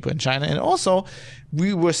lot cheaper in China. And also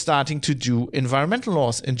we were starting to do environmental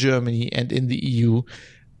laws in Germany and in the EU,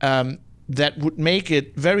 that would make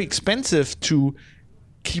it very expensive to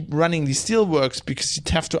keep running these steelworks because you'd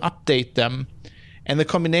have to update them. And the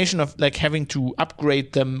combination of like having to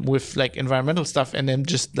upgrade them with like environmental stuff and then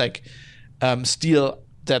just like steel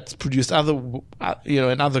that's produced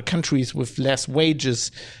in other countries with less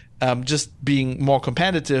wages, just being more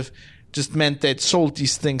competitive, just meant that sold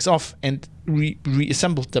these things off and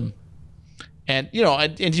reassembled them. And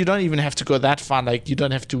and you don't even have to go that far. Like you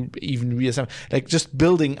don't have to even reassemble. Like just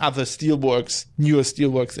building other steelworks, newer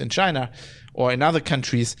steelworks in China or in other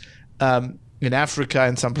countries, in Africa,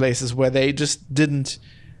 in some places where they just didn't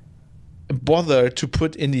bother to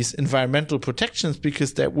put in these environmental protections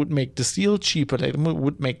because that would make the steel cheaper. That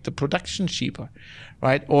would make the production cheaper,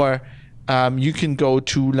 right? Or you can go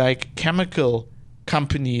to like chemical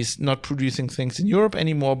companies not producing things in Europe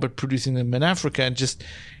anymore, but producing them in Africa and just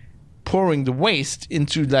pouring the waste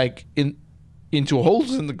into into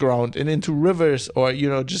holes in the ground and into rivers, or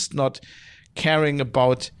just not caring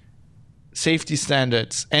about safety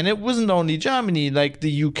standards. And it wasn't only Germany. Like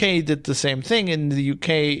the UK did the same thing. In the UK,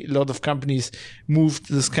 a lot of companies moved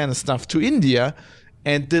this kind of stuff to India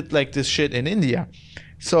and did like this shit in India.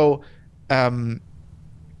 So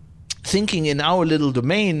thinking in our little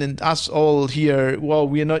domain and us all here, well,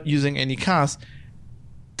 we're not using any cars,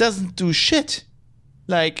 doesn't do shit.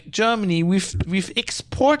 Like Germany, we've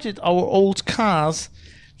exported our old cars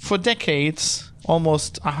for decades,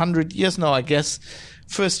 almost 100 years now, I guess,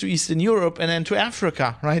 first to Eastern Europe and then to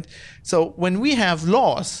Africa, right? So when we have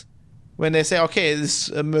laws, when they say, okay,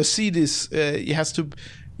 this Mercedes has to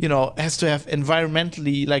have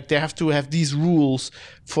environmentally, like they have to have these rules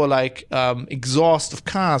for like exhaust of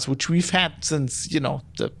cars, which we've had since, the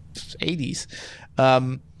 80s.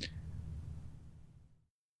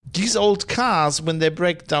 These old cars, when they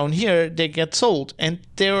break down here, they get sold. And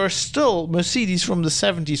there are still Mercedes from the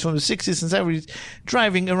 70s, from the 60s and 70s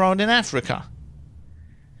driving around in Africa.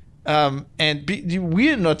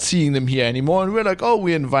 We're not seeing them here anymore. And we're like, oh,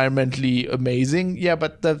 we're environmentally amazing. Yeah,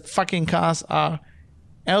 but the fucking cars are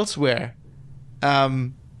elsewhere.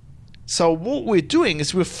 So what we're doing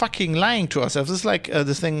is we're fucking lying to ourselves. It's like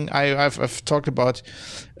the thing I've talked about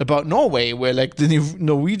Norway, where like the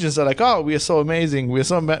Norwegians are like, oh, we are so amazing, we're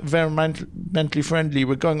so environmentally friendly,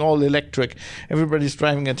 we're going all electric, everybody's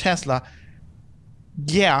driving a Tesla.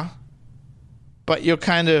 Yeah, but you're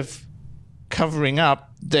kind of covering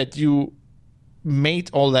up that you made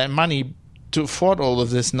all that money to afford all of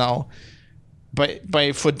this now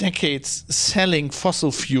by for decades selling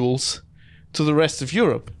fossil fuels to the rest of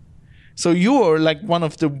Europe. So you're like one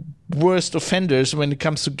of the worst offenders when it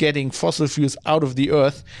comes to getting fossil fuels out of the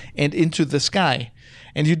earth and into the sky.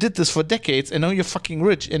 And you did this for decades, and now you're fucking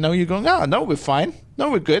rich. And now you're going, no, we're fine.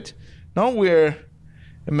 No, we're good. No, we're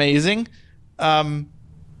amazing. Right?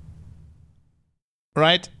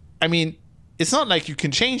 I mean, it's not like you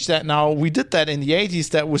can change that now. We did that in the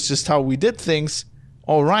 80s. That was just how we did things.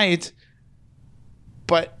 All right.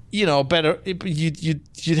 But better,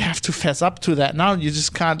 you'd have to fess up to that. Now you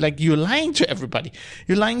just can't, like, you're lying to everybody.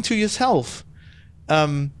 You're lying to yourself.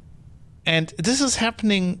 And this is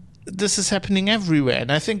happening everywhere.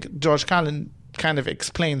 And I think George Carlin kind of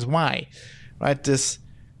explains why, right? This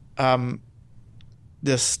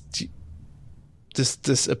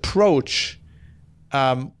approach,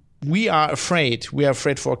 we are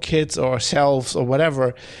afraid for kids or ourselves or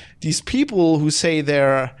whatever. These people who say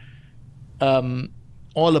they're,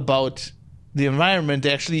 all about the environment,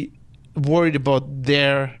 they're actually worried about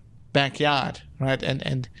their backyard, right?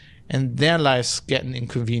 And their lives getting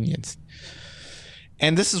inconvenienced.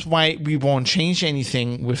 And this is why we won't change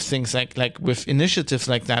anything with things like with initiatives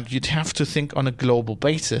like that. You'd have to think on a global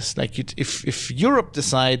basis. Like if Europe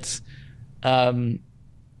decides the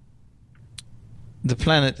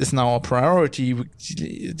planet is now a priority,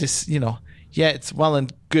 this, it's well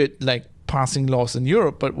and good, like, passing laws in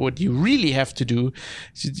Europe, but what you really have to do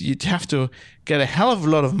is you'd have to get a hell of a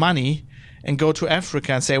lot of money and go to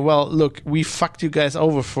Africa and say, well, look, we fucked you guys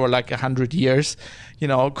over for like 100 years,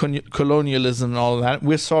 colonialism and all that.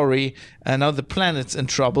 We're sorry. And now the planet's in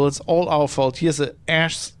trouble. It's all our fault. Here's a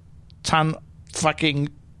ass ton fucking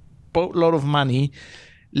boatload of money.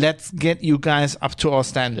 Let's get you guys up to our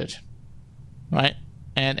standard. Right?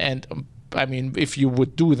 And I mean, if you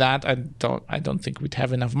would do that, I don't think we'd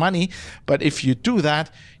have enough money. But if you do that,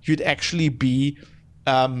 you'd actually be,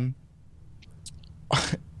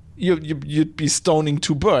 you'd be stoning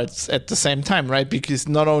two birds at the same time, right? Because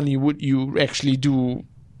not only would you actually do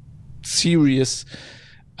serious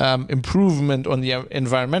improvement on the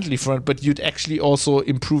environmentally front, but you'd actually also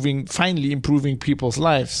finally improving people's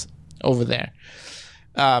lives over there.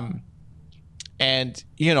 And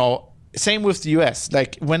same with the US.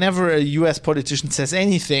 Like, whenever a US politician says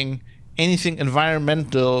anything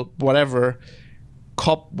environmental, whatever,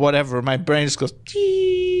 COP, whatever, my brain just goes,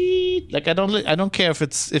 like, I don't care if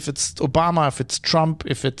it's Obama, if it's Trump,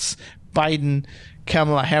 if it's Biden,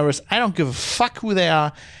 Kamala Harris. I don't give a fuck who they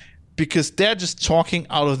are, because they're just talking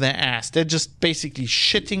out of their ass. They're just basically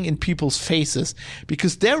shitting in people's faces,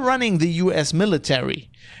 because they're running the US military,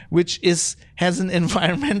 which has an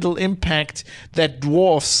environmental impact that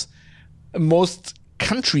dwarfs most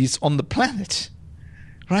countries on the planet,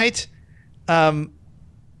 right?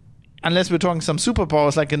 Unless we're talking some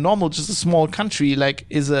superpowers, like just a small country, like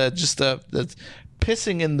that's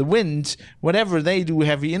pissing in the wind, whatever they do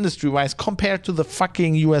heavy industry wise, compared to the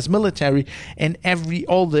fucking US military and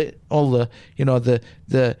all the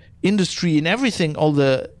industry and everything, all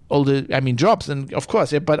the jobs, and of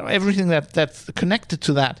course, but everything that's connected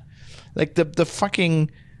to that, like the fucking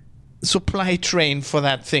supply train for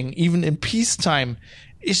that thing, even in peacetime,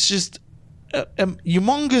 is just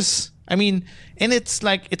humongous. I mean, and it's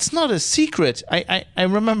like, it's not a secret. I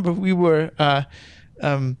remember we were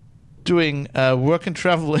doing work and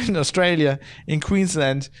travel in Australia, in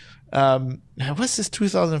Queensland. Was this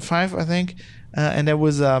 2005, I think? And there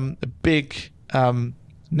was a big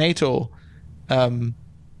NATO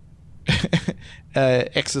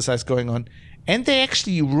exercise going on. And they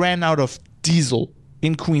actually ran out of diesel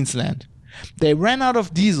in Queensland. They ran out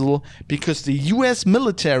of diesel because the US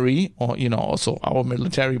military, or, also our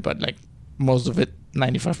military, but like most of it,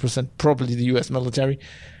 95% probably the US military,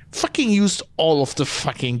 fucking used all of the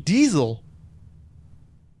fucking diesel.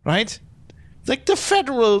 Right? Like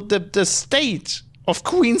the state of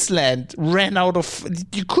Queensland ran out of,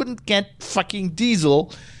 you couldn't get fucking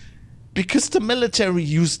diesel because the military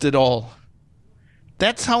used it all.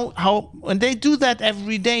 That's how, and they do that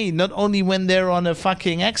every day, not only when they're on a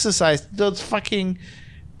fucking exercise, those fucking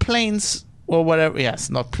planes or whatever. Yes,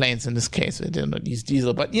 not planes in this case, they don't use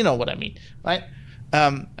diesel, but you know what I mean, right?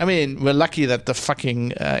 We're lucky that the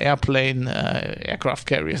fucking aircraft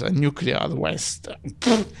carriers are nuclear, otherwise,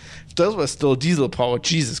 those were still diesel powered,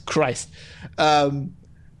 Jesus Christ. But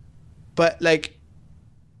like,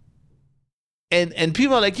 and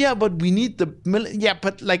people are like, yeah, but we need yeah,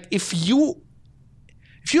 but like, if you're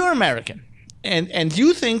American and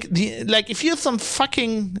you think if you're some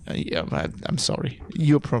fucking I'm sorry,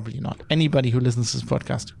 you're probably not. Anybody who listens to this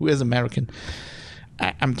podcast who is American,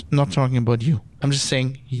 I'm not talking about you. I'm just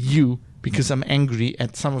saying you, because I'm angry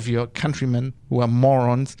at some of your countrymen who are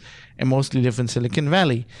morons and mostly live in Silicon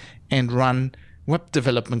Valley and run web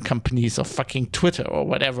development companies or fucking Twitter or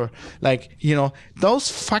whatever. Like, those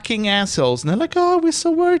fucking assholes. And they're like, oh, we're so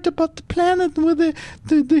worried about the planet with the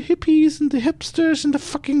hippies and the hipsters and the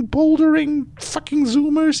fucking bouldering fucking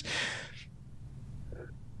Zoomers.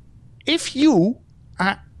 If you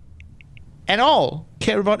at all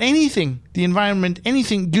care about anything, the environment,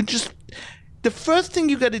 anything, the first thing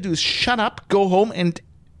you got to do is shut up, go home, and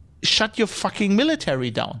shut your fucking military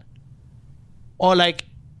down. Or like,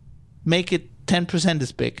 make it 10%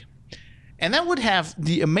 as big. And that would have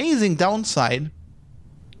the amazing downside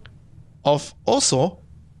of also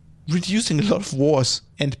reducing a lot of wars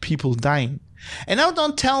and people dying. And now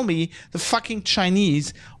don't tell me the fucking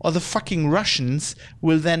Chinese or the fucking Russians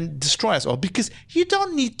will then destroy us all, because you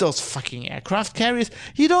don't need those fucking aircraft carriers.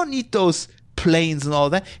 You don't need those planes and all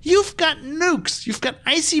that. You've got nukes. You've got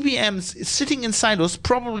ICBMs sitting in silos,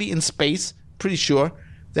 probably in space. Pretty sure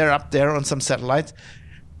they're up there on some satellites.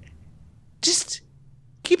 Just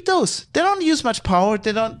keep those. They don't use much power.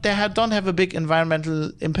 They don't have a big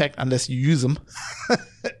environmental impact unless you use them.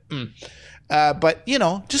 But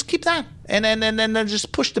just keep that, and then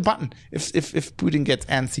just push the button if Putin gets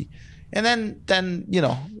antsy, and then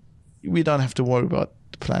we don't have to worry about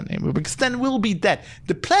the planet anymore, because then we'll be dead.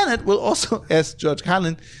 The planet will also, as George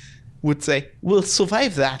Carlin would say, will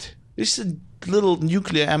survive that. It's a little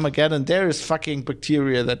nuclear Armageddon. There is fucking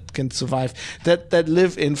bacteria that can survive, that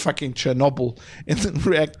live in fucking Chernobyl in the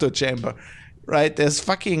reactor chamber, right? There's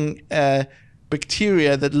fucking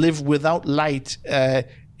bacteria that live without light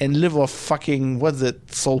and live off fucking, what's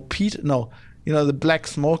it, saltpeter? No, the black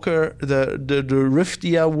smoker, the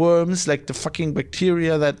riftia worms, like the fucking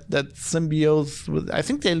bacteria that symbiotes with, I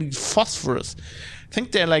think they leave phosphorus. I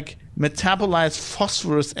think they're like metabolize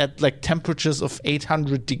phosphorus at like temperatures of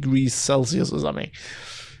 800 degrees Celsius or something.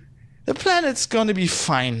 The planet's going to be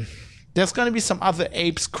fine. There's going to be some other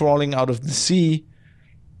apes crawling out of the sea,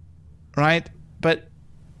 right? But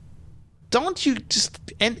don't you just,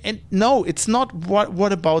 and no, it's not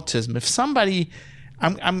whataboutism. If somebody,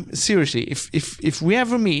 I'm seriously, if we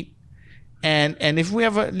ever meet And if we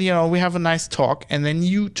have a nice talk, and then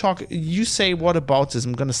you say what about this?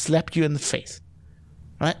 I'm gonna slap you in the face,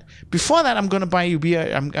 right? Before that, I'm gonna buy you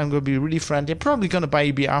beer. I'm gonna be really friendly. I'm probably gonna buy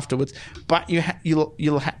you beer afterwards, but you'll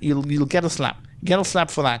get a slap. Get a slap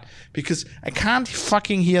for that, because I can't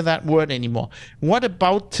fucking hear that word anymore.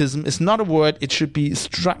 Whataboutism is not a word. It should be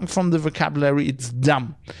struck from the vocabulary. It's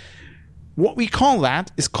dumb. What we call that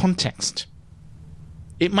is context.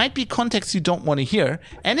 It might be context you don't want to hear,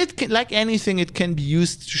 and it can, like anything, it can be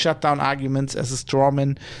used to shut down arguments as a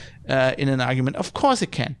strawman in an argument. Of course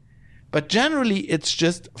it can, but generally it's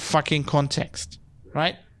just fucking context,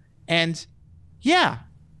 right? And yeah,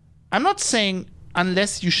 I'm not saying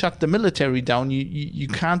unless you shut the military down, you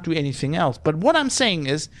can't do anything else. But what I'm saying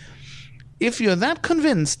is, if you're that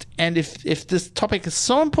convinced, and if this topic is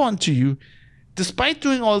so important to you, despite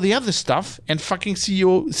doing all the other stuff and fucking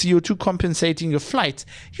CO2 compensating your flights,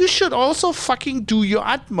 you should also fucking do your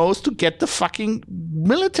utmost to get the fucking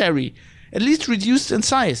military at least reduced in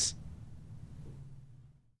size.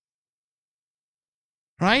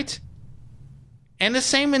 Right? And the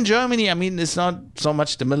same in Germany. I mean, it's not so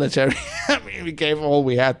much the military. I mean, we gave all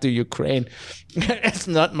we had to Ukraine. There's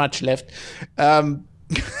not much left. We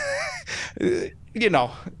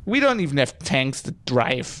don't even have tanks that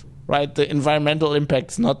drive. Right, the environmental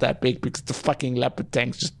impact's not that big because the fucking Leopard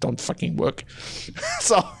tanks just don't fucking work.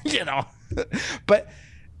 So, but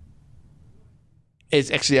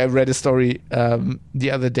it's actually, I read a story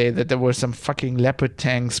the other day that there were some fucking Leopard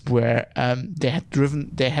tanks where they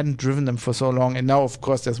hadn't driven them for so long, and now of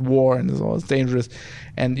course there's war and it's all dangerous,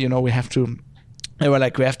 and they were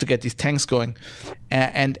like, we have to get these tanks going,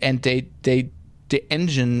 and the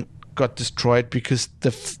engine got destroyed because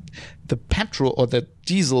the petrol or the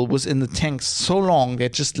diesel was in the tank so long, they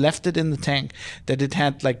just left it in the tank that it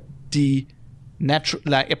had like the natural,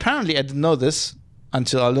 like, apparently I didn't know this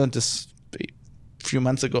until I learned this a few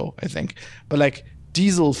months ago, I think, but like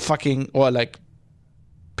diesel fucking, or like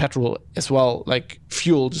petrol as well, like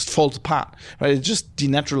fuel just falls apart, right? It just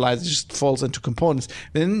denaturalizes, it just falls into components.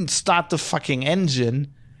 Then start the fucking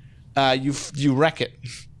engine, you wreck it.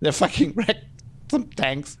 They fucking wrecked some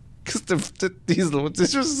tanks. Because the diesel was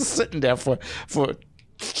just sitting there for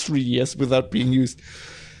 3 years without being used.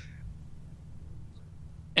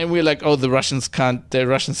 And we're like, oh, the Russians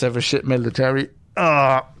have a shit military.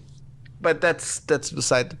 But that's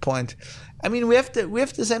beside the point. I mean, we have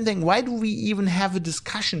the same thing. Why do we even have a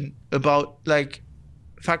discussion about like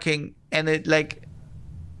fucking, and it like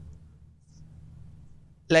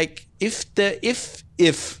if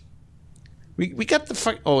we got the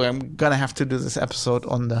fuck. Oh, I'm gonna have to do this episode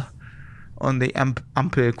on the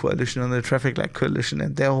Ampel coalition, on the traffic light coalition,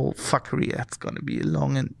 and their whole fuckery. That's gonna be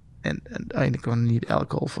long, and I'm gonna need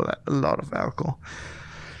alcohol for that. A lot of alcohol.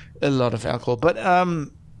 But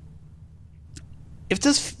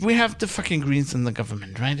we have the fucking Greens in the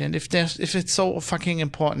government, right? And if it's so fucking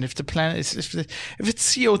important, if the planet is, if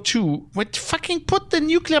it's CO2, fucking put the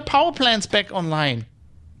nuclear power plants back online.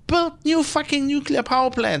 Build new fucking nuclear power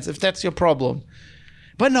plants if that's your problem.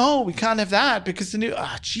 But no, we can't have that because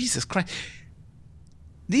Jesus Christ.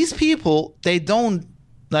 These people, they don't,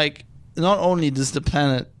 like, not only does the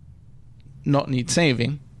planet not need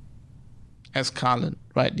saving, as Carlin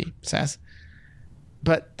rightly says,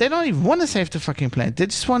 but they don't even want to save the fucking planet. They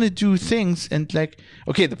just want to do things and, like,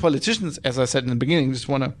 okay, the politicians, as I said in the beginning, just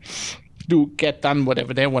want to get done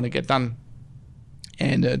whatever they want to get done.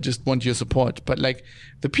 And just want your support. But like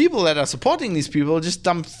the people that are supporting these people are just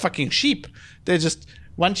dumb fucking sheep. They're just,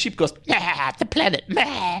 one sheep goes, the planet,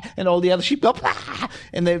 and all the other sheep go,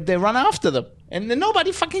 and they run after them. And then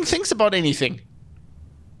nobody fucking thinks about anything.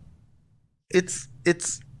 It's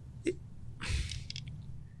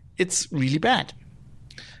really bad.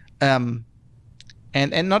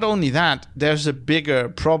 And not only that, there's a bigger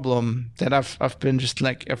problem that I've been just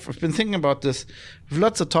like, I've been thinking about this with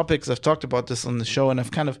lots of topics. I've talked about this on the show, and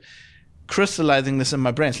I've kind of crystallizing this in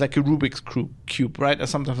my brain. It's like a Rubik's cube, right? Or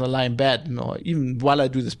sometimes I lie in bed, or even while I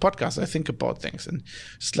do this podcast, I think about things, and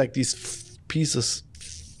just like these pieces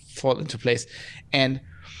fall into place. And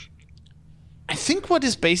I think what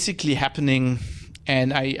is basically happening,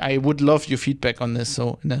 and I would love your feedback on this.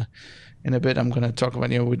 So in a bit, I'm going to talk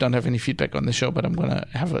about, we don't have any feedback on the show, but I'm going to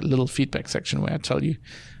have a little feedback section where I tell you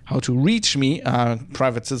how to reach me,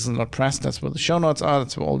 privatecitizen.press. That's where the show notes are.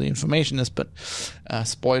 That's where all the information is. But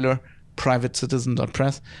spoiler,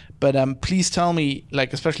 privatecitizen.press. But please tell me,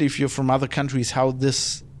 like, especially if you're from other countries, how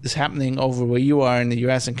this is happening over where you are in the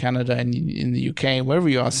US and Canada and in the UK, wherever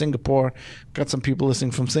you are, Singapore. Got some people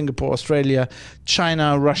listening from Singapore, Australia,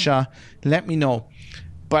 China, Russia. Let me know.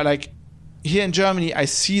 But like, here in Germany, I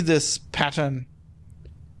see this pattern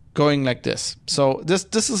going like this. So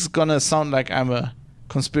this is gonna sound like I'm a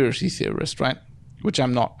conspiracy theorist, right? Which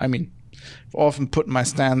I'm not. I mean, I've often put my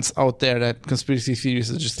stance out there that conspiracy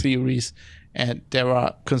theories are just theories, and there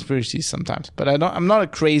are conspiracies sometimes. But I'm not a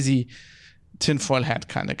crazy tinfoil hat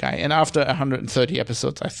kind of guy. And after 130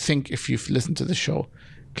 episodes, I think if you've listened to the show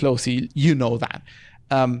closely, you know that.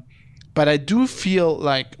 But I do feel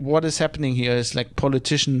like what is happening here is like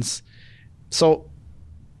politicians. So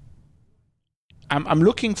I'm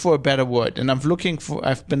looking for a better word, and I've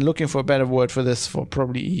been looking for a better word for this for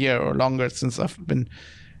probably a year or longer since I've been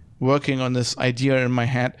working on this idea in my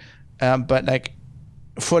head. But like,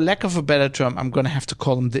 for lack of a better term, I'm going to have to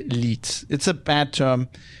call them the elites. It's a bad term.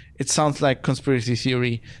 It sounds like conspiracy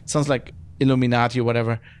theory. It sounds like Illuminati or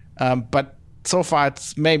whatever. But so far,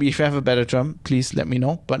 it's maybe if you have a better term, please let me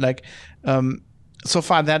know. But like, so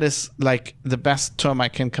far that is like the best term I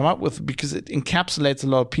can come up with because it encapsulates a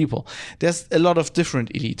lot of people. There's a lot of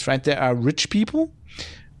different elites, right? There are rich people.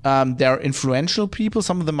 There are influential people.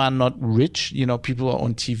 Some of them are not rich. You know, people are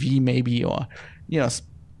on TV maybe, or, you know,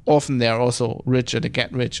 often they're also rich or they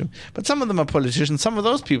get rich. But some of them are politicians. Some of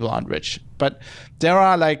those people aren't rich. But there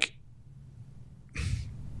are like,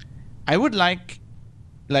 I would like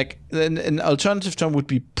an alternative term would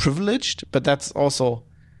be privileged, but that's also,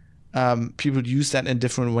 people use that in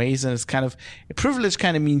different ways, and it's kind of, privilege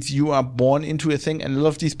kind of means you are born into a thing, and a lot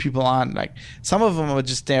of these people aren't. Like, some of them are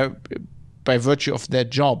just there by virtue of their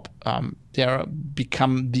job. They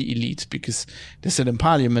become the elite because they sit in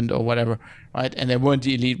parliament or whatever, right? And they weren't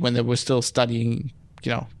the elite when they were still studying,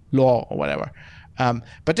 you know, law or whatever.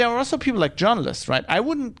 But there are also people like journalists, right? I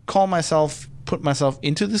wouldn't put myself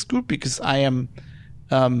into this group because I'm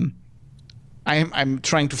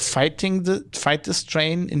trying to fight this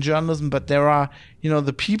train in journalism, but there are, you know,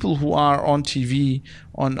 the people who are on TV,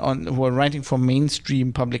 who are writing for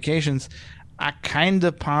mainstream publications, are kind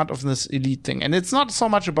of part of this elite thing. And it's not so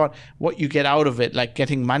much about what you get out of it, like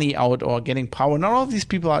getting money out or getting power. Not all of these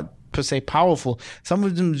people are per se powerful. Some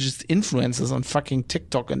of them are just influencers on fucking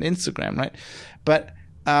TikTok and Instagram, right? But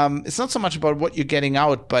it's not so much about what you're getting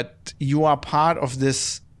out, but you are part of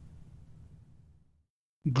this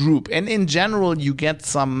group. And in general, you get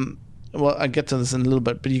some, well, I'll get to this in a little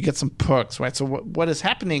bit, but you get some perks, right? So what is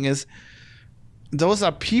happening is those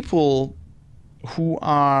are people who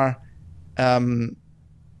are, in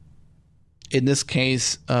this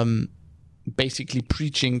case, basically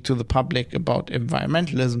preaching to the public about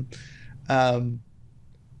environmentalism.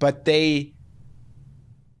 But they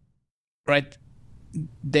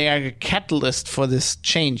are a catalyst for this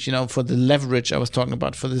change, you know, for the leverage I was talking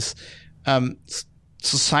about, for this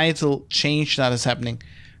societal change that is happening.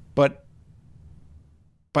 But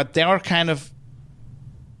they are kind of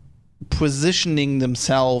positioning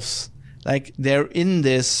themselves like they're in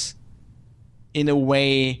this in a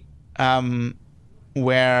way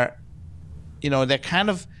where, you know, they're kind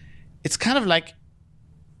of, it's kind of like,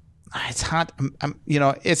 it's hard. I'm you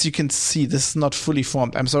know, as you can see, this is not fully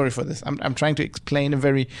formed. I'm sorry for this. I'm trying to explain a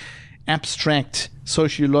very abstract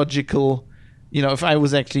sociological, you know, if I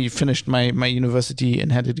was actually finished my university and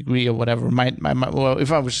had a degree or whatever, well,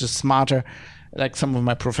 if I was just smarter, like some of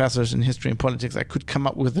my professors in history and politics, I could come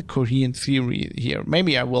up with a coherent theory here.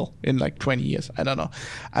 Maybe I will in like 20 years. I don't know.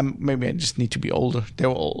 Maybe I just need to be older. They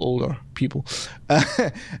were all older people.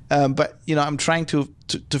 But, you know, I'm trying to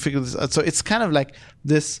figure this out. So it's kind of like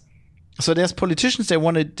this. So there's politicians, they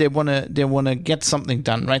want to get something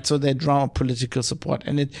done, right? So they draw political support.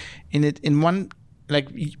 And in one, like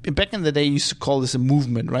back in the day, you used to call this a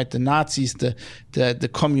movement, right? The Nazis, the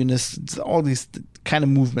communists, all these kind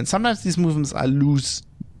of movements. Sometimes these movements are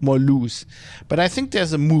more loose. But I think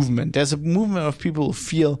there's a movement. There's a movement of people who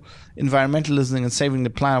feel environmentalism and saving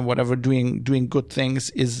the planet, whatever, doing good things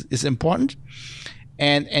is important.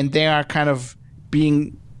 And they are kind of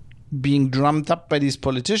being drummed up by these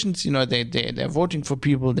politicians. You know, they're voting for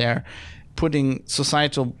people, they're putting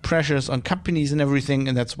societal pressures on companies and everything,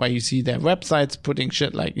 and that's why you see their websites putting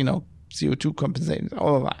shit like, you know, CO2 compensating,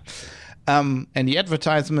 all of that. And the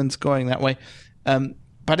advertisements going that way.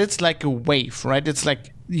 But it's like a wave, right? It's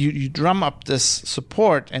like you drum up this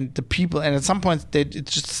support and the people, and at some point it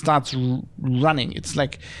just starts running. It's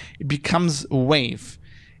like it becomes a wave.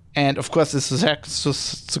 And of course, this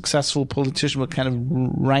successful politician will kind of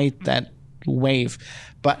ride that wave.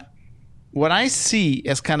 But what I see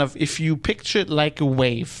is kind of, if you picture it like a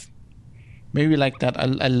wave, maybe like that.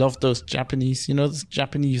 I love those Japanese, you know, those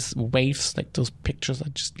Japanese waves, like those pictures. I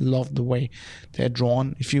just love the way they're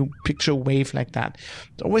drawn. If you picture a wave like that,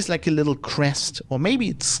 it's always like a little crest, or maybe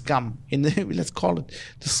it's scum. Let's call it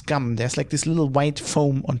the scum. There's like this little white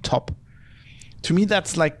foam on top. To me,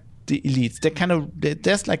 that's like the elites.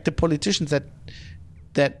 There's like the politicians that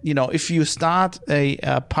if you start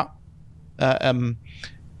a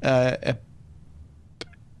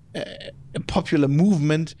popular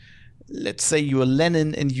movement, let's say you're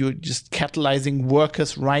Lenin and you're just catalyzing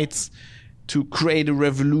workers' rights to create a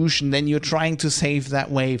revolution, then you're trying to save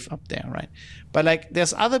that wave up there, right? But like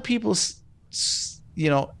there's other people,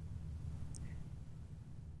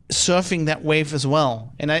 surfing that wave as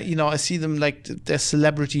well, and I see them like there's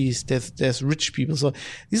celebrities, there's rich people. So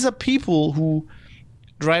these are people who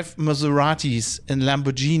drive Maseratis and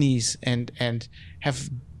Lamborghinis and have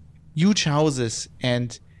huge houses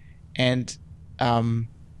and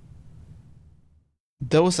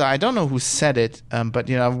those are, I don't know who said it, but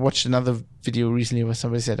I've watched another video recently where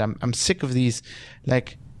somebody said I'm sick of these,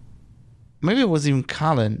 like maybe it was even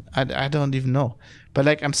Carlin, I don't even know, but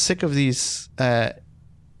like I'm sick of these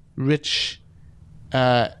rich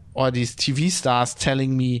or these TV stars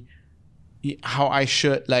telling me how I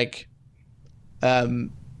should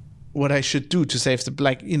what I should do to save the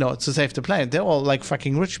planet. They're all like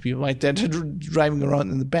fucking rich people, right? They're driving around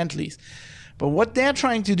in the Bentleys. But what they're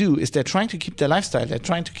trying to do is they're trying to keep their lifestyle. They're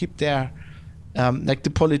trying to keep their like the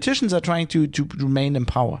politicians are trying to remain in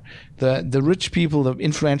power. The rich people, the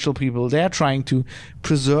influential people, they're trying to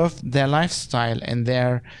preserve their lifestyle and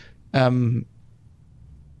their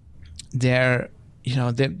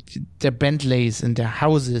Bentleys and their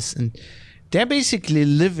houses, and they're basically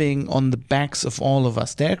living on the backs of all of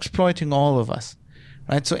us. They're exploiting all of us,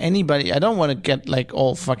 right? So anybody, I don't want to get like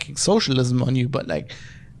all fucking socialism on you, but like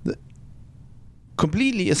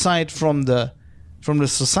completely aside from the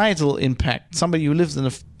societal impact, somebody who lives in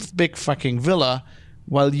a big fucking villa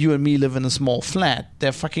while you and me live in a small flat,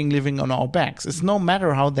 they're fucking living on our backs. It's no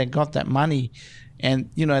matter how they got that money, and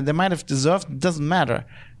they might have deserved it, doesn't matter,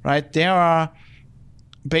 right? There are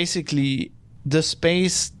basically the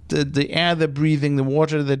space, the air they're breathing, the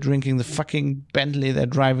water they're drinking, the fucking Bentley they're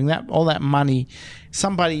driving, that all that money,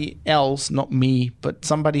 somebody else, not me, but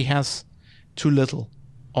somebody has too little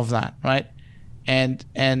of that, right? And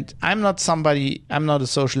I'm not a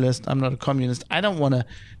socialist, I'm not a communist. I don't want to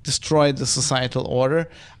destroy the societal order.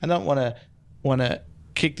 I don't want to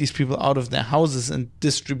kick these people out of their houses and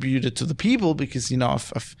distribute it to the people, because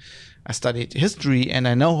I studied history and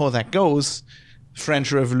I know how that goes.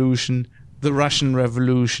 French Revolution, the Russian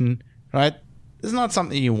Revolution, right? It's not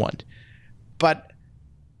something you want. But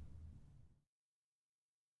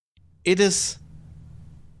it is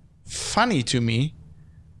funny to me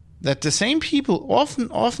that the same people,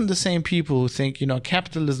 often the same people who think,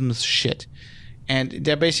 capitalism is shit, and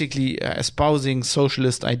they're basically espousing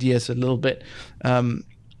socialist ideas a little bit.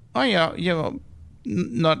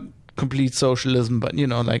 Not complete socialism, but,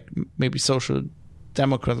 like maybe social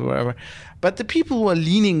democrats or whatever. But the people who are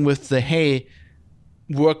leaning with the, hey,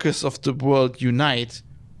 workers of the world unite,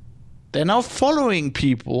 they're now following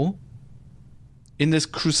people in this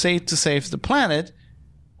crusade to save the planet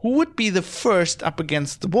who would be the first up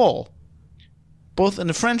against the wall, both in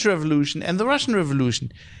the French Revolution and the Russian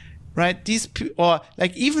Revolution, right?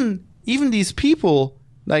 Even these people,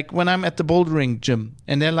 like when I'm at the bouldering gym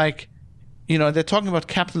and they're like, they're talking about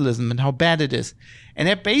capitalism and how bad it is, and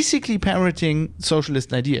they're basically parroting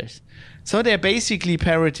socialist ideas. So they're basically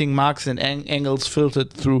parroting Marx and Engels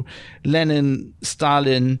filtered through Lenin,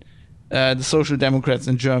 Stalin, the Social Democrats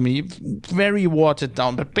in Germany, very watered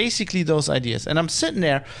down, but basically those ideas. And I'm sitting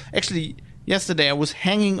there, actually, yesterday I was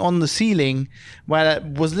hanging on the ceiling while I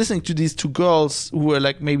was listening to these two girls who were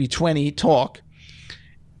like maybe 20 talk.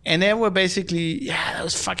 And they were basically, that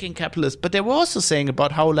was fucking capitalist. But they were also saying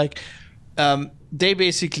about how they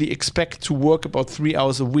basically expect to work about 3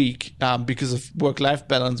 hours a week because of work-life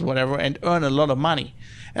balance, whatever, and earn a lot of money.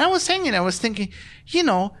 And I was thinking,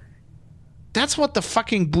 that's what the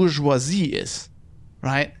fucking bourgeoisie is,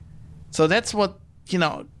 right? So that's what,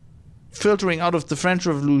 filtering out of the French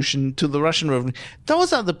Revolution to the Russian Revolution,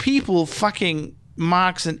 those are the people fucking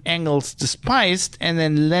Marx and Engels despised, and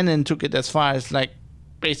then Lenin took it as far as, like,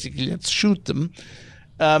 basically, let's shoot them.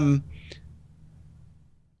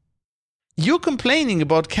 You're complaining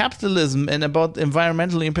about capitalism and about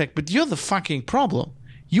environmental impact, but you're the fucking problem.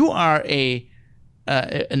 You are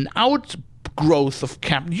an outgrowth of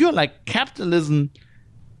you're like capitalism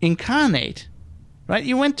incarnate, right?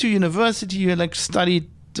 You went to university, you studied,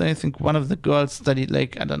 I think one of the girls studied I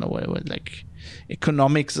don't know what it was, like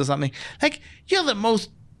economics or something. Like, you're the most,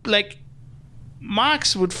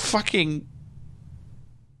 Marx would fucking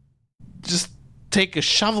just take a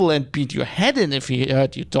shovel and beat your head in if he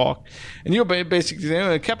heard you talk. And you're basically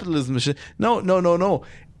saying, capitalism is shit. No.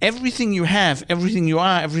 everything you have, everything you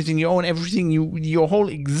are, everything you own, your whole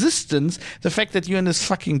existence, the fact that you're in this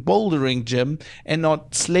fucking bouldering gym and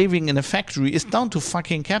not slaving in a factory is down to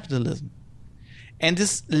fucking capitalism. And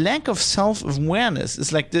this lack of self-awareness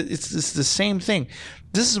is like, it's the same thing.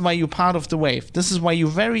 This is why you're part of the wave. This is why you're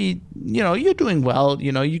very, you're doing well.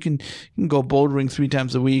 You can go bouldering 3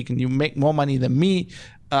 times a week and you make more money than me.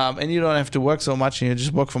 And you don't have to work so much and you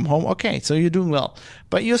just work from home. Okay, so you're doing well.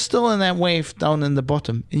 But you're still in that wave down in the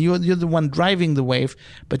bottom. And you're the one driving the wave,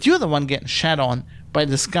 but you're the one getting shat on by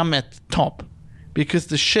the scum at the top because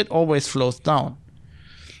the shit always flows down.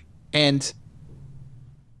 And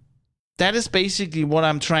that is basically what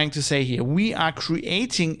I'm trying to say here. We are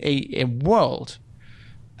creating a world.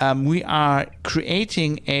 We are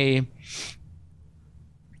creating a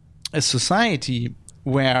society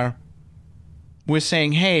where we're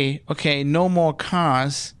saying, hey, okay, no more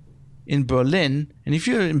cars in Berlin. And if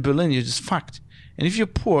you're in Berlin, you're just fucked. And if you're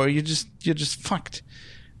poor, you're just fucked.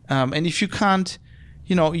 And if you can't,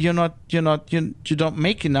 you don't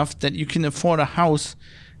make enough that you can afford a house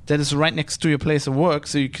that is right next to your place of work,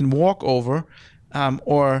 so you can walk over,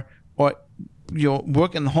 or you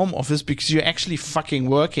work in the home office because you're actually fucking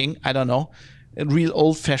working. I don't know. A real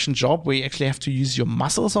old-fashioned job where you actually have to use your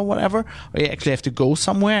muscles or whatever, or you actually have to go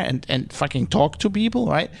somewhere and fucking talk to people,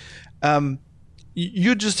 right?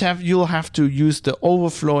 You'll have to use the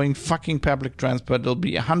overflowing fucking public transport. It'll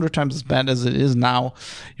be 100 times as bad as it is now.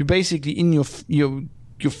 You're basically in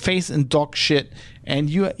your face in dog shit, and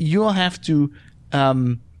you'll have to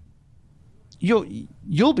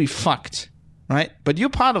you'll be fucked, right? But you're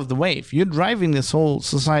part of the wave. You're driving this whole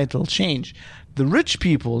societal change. The rich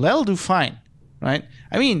people, they'll do fine. Right?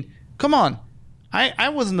 I mean, come on. I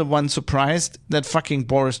wasn't the one surprised that fucking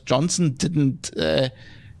Boris Johnson didn't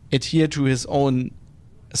adhere to his own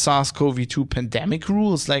SARS-CoV-2 pandemic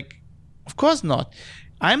rules. Like, of course not.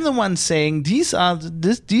 I'm the one saying these are the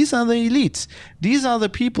elites. These are the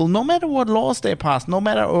people, no matter what laws they pass, no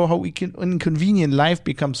matter how inconvenient life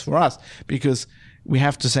becomes for us, because we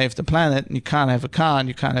have to save the planet, and you can't have a car, and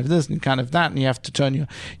you can't have this, and you can't have that, and you have to turn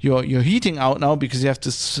your heating out now because you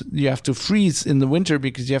have to freeze in the winter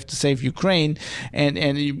because you have to save Ukraine, and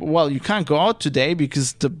you can't go out today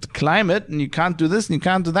because the climate, and you can't do this, and you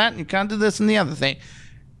can't do that, and you can't do this and the other thing.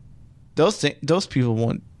 Those people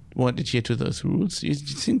won't adhere to those rules. You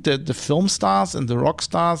think that the film stars and the rock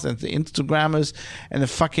stars and the Instagrammers and the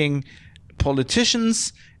fucking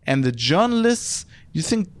politicians and the journalists, you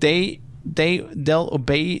think they'll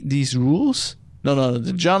obey these rules? No.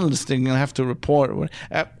 The journalists, they're gonna have to report.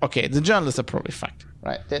 Okay, the journalists are probably fucked,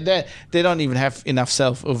 right? They don't even have enough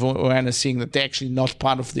self-awareness, seeing that they're actually not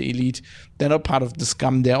part of the elite. They're not part of the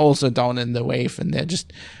scum. They're also down in the wave, and they're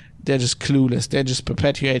just clueless. They're just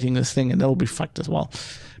perpetuating this thing, and they'll be fucked as well.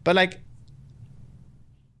 But like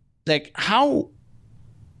how?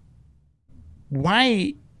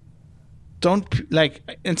 Why?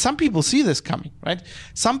 And some people see this coming, right?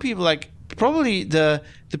 Some people, like, probably the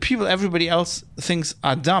people everybody else thinks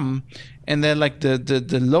are dumb, and they're like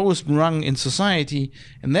the lowest rung in society,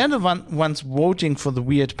 and they're the ones voting for the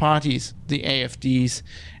weird parties, the AFDs,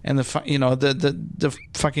 and the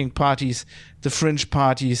fucking parties, the fringe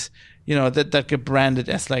parties, that get branded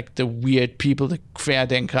as like the weird people, the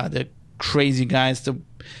Querdenker, the crazy guys, the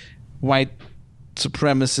white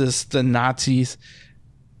supremacists, the Nazis.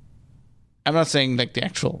 I'm not saying like the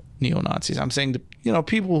actual neo-Nazis. I'm saying the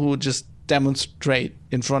people who just demonstrate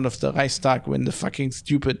in front of the Reichstag when the fucking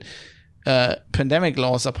stupid pandemic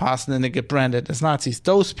laws are passed, and then they get branded as Nazis.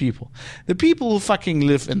 Those people, the people who fucking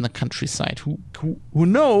live in the countryside, who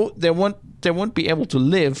know they won't be able to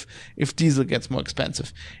live if diesel gets more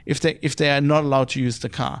expensive, if they are not allowed to use the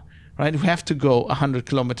car, right? Who have to go 100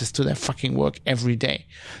 kilometers to their fucking work every day,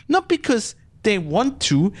 not because they want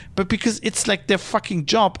to, but because it's like their fucking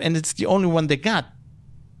job and it's the only one they got,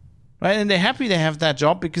 right? And they're happy they have that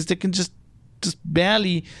job because they can just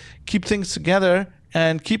barely keep things together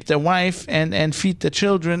and keep their wife and feed their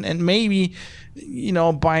children, and maybe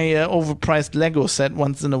buy an overpriced Lego set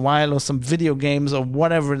once in a while, or some video games, or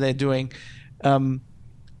whatever they're doing.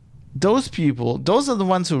 Those people, those are the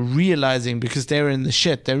ones who are realizing, because they're in the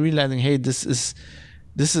shit, they're realizing, hey, this is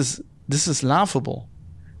laughable.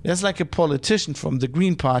 There's like a politician from the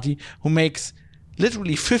Green Party who makes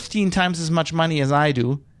literally 15 times as much money as I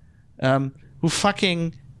do, who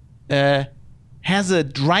fucking has a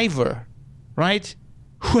driver, right?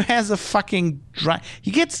 Who has a fucking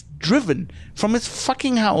he gets driven from his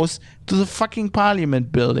fucking house to the fucking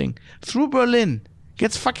parliament building through Berlin,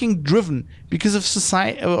 gets fucking driven because of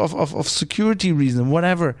security reason,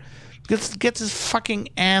 whatever. Gets his fucking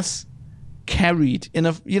ass carried in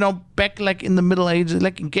a, back like in the Middle Ages,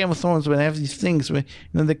 like in Game of Thrones, where they have these things where,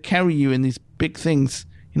 they carry you in these big things,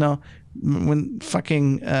 when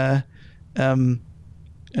fucking,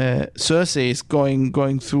 Cersei is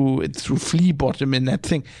going through Flea Bottom in that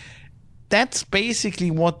thing. That's basically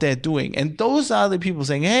what they're doing. And those are the people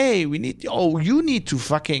saying, hey, you need to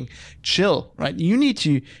fucking chill, right? You need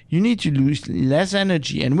to lose less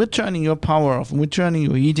energy, and we're turning your power off, and we're turning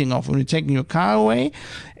your heating off, and we're taking your car away,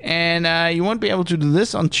 and you won't be able to do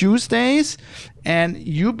this on Tuesdays, and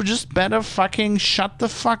you just better fucking shut the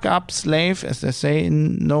fuck up, slave, as they say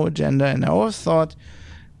in No Agenda. And I always thought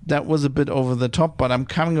that was a bit over the top, but I'm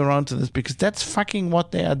coming around to this because that's fucking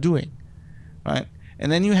what they are doing, right?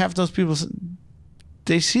 And then you have those people,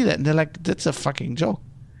 they see that and they're like, that's a fucking joke.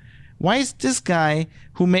 Why is this guy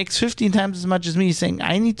who makes 15 times as much as me saying,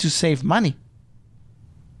 I need to save money?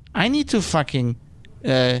 I need to fucking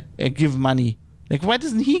give money. Like, why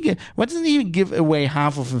doesn't he give away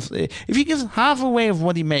half of it? If he gives half away of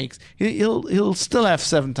what he makes, he'll still have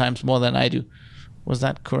 7 times more than I do. Was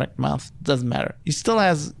that correct math? Doesn't matter. He still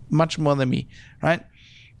has much more than me, right?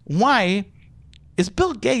 Why is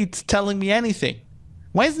Bill Gates telling me anything?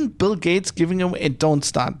 Why isn't Bill Gates giving away? And don't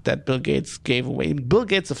start that Bill Gates gave away. Bill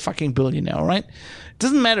Gates is a fucking billionaire, all right? It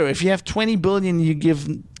doesn't matter if you have 20 billion, you give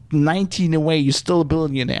 19 away, you're still a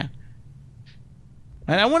billionaire.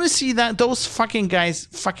 And I want to see that those fucking guys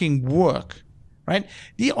fucking work, right?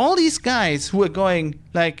 All these guys who are going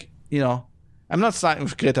like, I'm not starting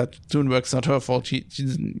with Greta Thunberg. It's not her fault. She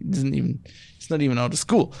doesn't even. It's not even out of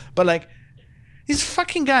school. But like, these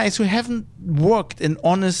fucking guys who haven't worked an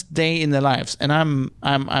honest day in their lives, and I'm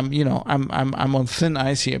on thin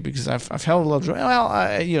ice here because I've held a lot of. Well,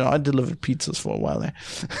 I delivered pizzas for a while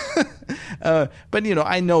there, but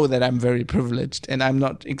I know that I'm very privileged, and I'm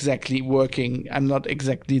not exactly working. I'm not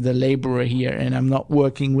exactly the laborer here, and I'm not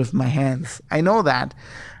working with my hands. I know that,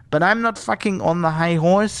 but I'm not fucking on the high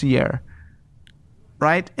horse here.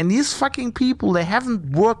 Right? And these fucking people, they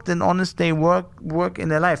haven't worked an honest day work in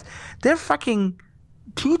their lives. They're fucking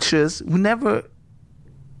teachers who never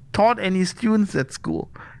taught any students at school.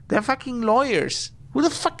 They're fucking lawyers. Who the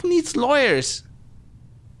fuck needs lawyers?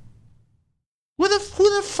 Who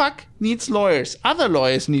the fuck needs lawyers? Other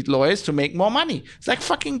lawyers need lawyers to make more money. It's like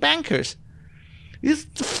fucking bankers. These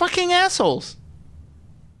fucking assholes.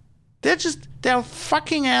 They're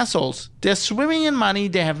fucking assholes. They're swimming in money.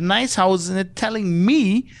 They have nice houses, and they're telling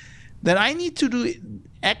me that I need to do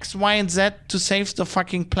X, Y, and Z to save the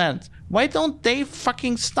fucking planet. Why don't they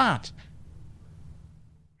fucking start?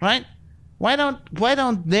 Right? Why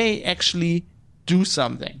don't they actually do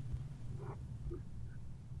something?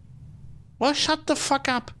 Well, shut the fuck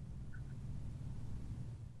up.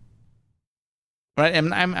 Right?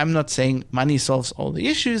 And I'm not saying money solves all the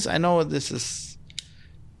issues. I know this is.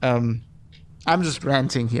 I'm just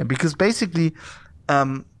ranting here because basically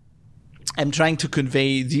I'm trying to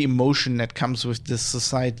convey the emotion that comes with this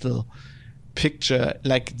societal picture,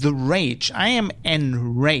 like the rage. I am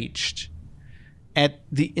enraged at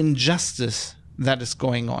the injustice that is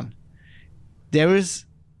going on. There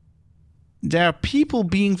are people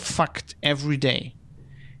being fucked every day.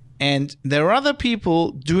 And there are other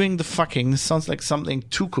people doing the fucking. This sounds like something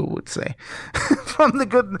Tuco would say. From the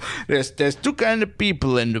good, there's 2 kind of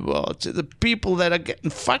people in the world: the people that are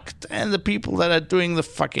getting fucked and the people that are doing the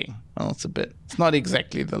fucking. Well, it's not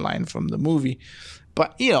exactly the line from the movie,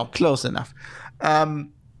 but close enough. Are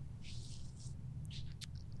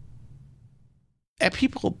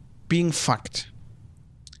people being fucked,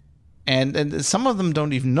 and some of them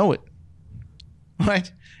don't even know it,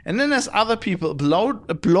 right? And then there's other people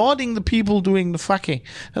applauding the people doing the fucking.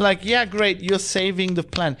 They're like, yeah, great, you're saving the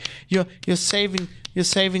planet. You're saving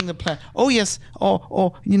the planet. Oh yes.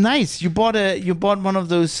 Oh, nice. You bought one of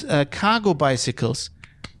those cargo bicycles.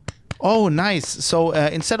 Oh, nice. So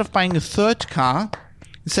instead of buying a third car,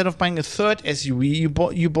 instead of buying a third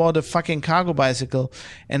SUV, you bought a fucking cargo bicycle,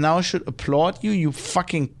 and now I should applaud you, you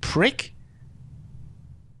fucking prick.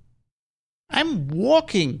 I'm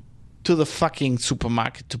walking to the fucking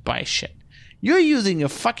supermarket to buy shit. You're using a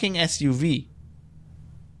fucking SUV.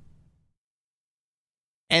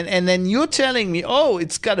 And then you're telling me, oh,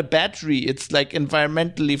 it's got a battery. It's like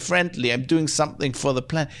environmentally friendly. I'm doing something for the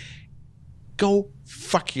planet. Go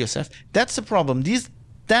fuck yourself. That's the problem.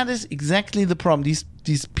 That is exactly the problem.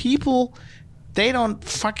 These people, they don't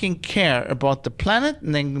fucking care about the planet,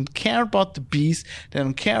 and they don't care about the bees. They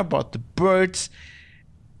don't care about the birds.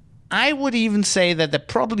 I would even say that they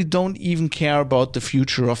probably don't even care about the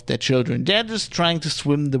future of their children. They're just trying to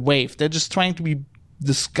swim the wave. They're just trying to be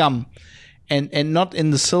the scum. and not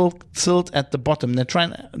in the silt at the bottom. They're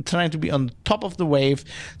trying to be on the top of the wave,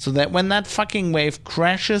 so that when that fucking wave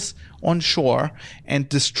crashes on shore and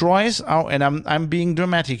destroys and I'm being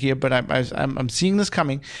dramatic here, but I'm seeing this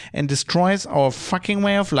coming, and destroys our fucking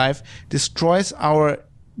way of life, destroys our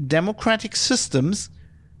democratic systems,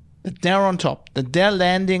 that they're on top, that they're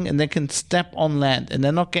landing and they can step on land and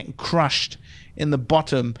they're not getting crushed in the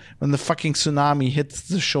bottom when the fucking tsunami hits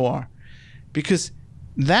the shore. Because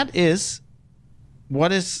that is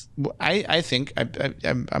what is, I think,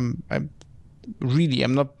 I'm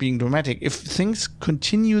not being dramatic. If things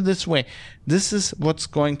continue this way, this is what's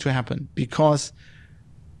going to happen, because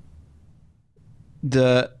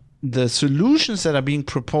the solutions that are being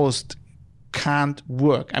proposed can't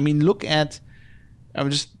work. I mean, I'm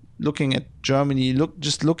just looking at Germany.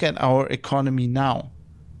 Look at our economy now.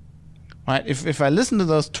 Right? If I listen to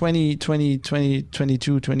those 20,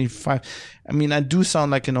 22, 25, I mean, I do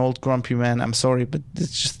sound like an old grumpy man. I'm sorry, but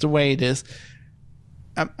it's just the way it is.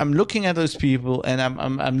 I'm looking at those people, and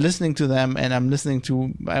I'm listening to them, and I'm listening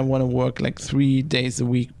to, I want to work like 3 days a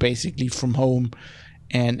week, basically from home,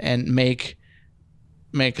 and make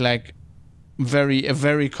like a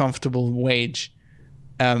very comfortable wage.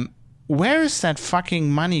 Where is that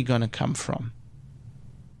fucking money gonna come from?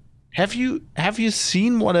 Have you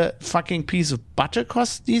seen what a fucking piece of butter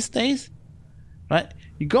costs these days? Right?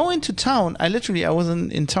 You go into town. I was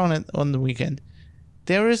in town on the weekend.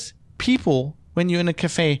 There is people, when you're in a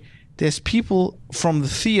cafe, there's people from the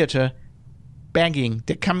theater begging.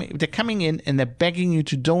 They're coming in and they're begging you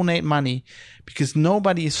to donate money, because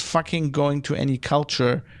nobody is fucking going to any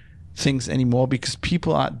culture things anymore, because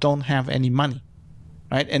people don't have any money.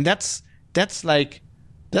 Right? And that's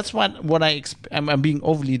what I'm being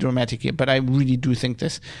overly dramatic here, but I really do think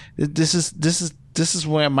this is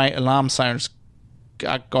where my alarm sirens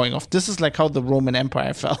are going off. This is like how the Roman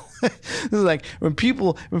Empire fell. This is like when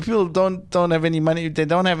people don't have any money, they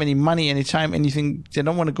don't have any money, anytime, anything. They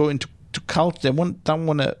don't want to go into culture. They don't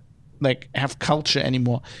want to like have culture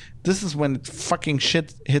anymore. This is when fucking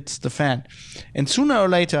shit hits the fan, and sooner or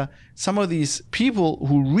later, some of these people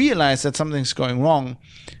who realize that something's going wrong,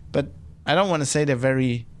 but I don't want to say they're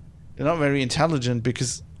not very intelligent,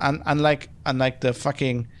 because unlike the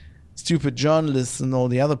fucking stupid journalists and all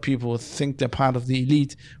the other people who think they're part of the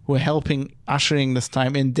elite who are helping ushering this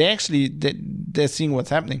time in, they're seeing what's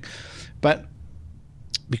happening, but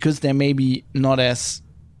because they're maybe not as,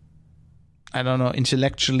 I don't know,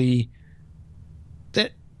 intellectually,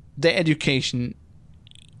 their education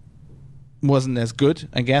wasn't as good,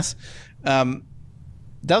 I guess,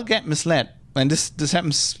 they'll get misled, and this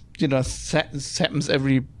happens. This happens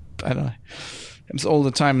happens all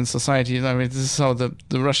the time in society. I mean, this is how the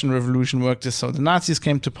Russian Revolution worked. This is how the Nazis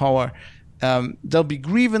came to power. There'll be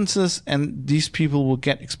grievances, and these people will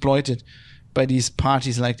get exploited by these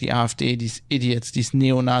parties like the AfD, these idiots, these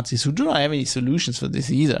neo-Nazis who do not have any solutions for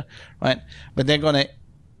this either, right? But they're going to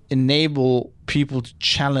enable people to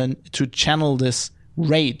channel this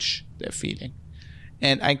rage they're feeling.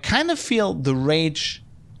 And I kind of feel the rage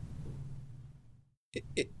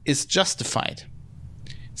is justified.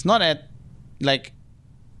 It's not unlike,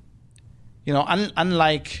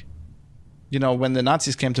 when the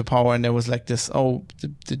Nazis came to power and there was like this,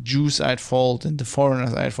 the Jews are at fault and the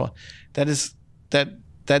foreigners are at fault. That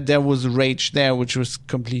there was rage there, which was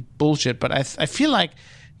complete bullshit. But I feel like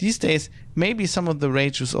these days, maybe some of the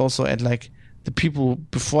rage was also at like the people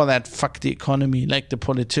before that, fuck the economy, like the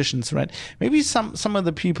politicians, right? Maybe some of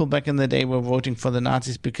the people back in the day were voting for the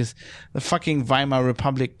Nazis because the fucking Weimar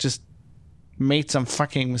Republic just made some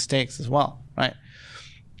fucking mistakes as well, right?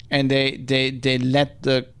 And they let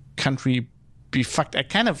the country be fucked. I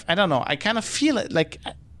kind of feel it like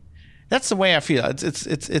that's the way I feel.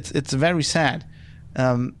 It's very sad.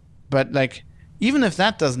 But like, even if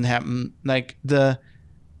that doesn't happen, like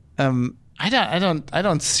I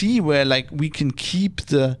don't see where like we can keep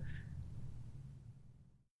the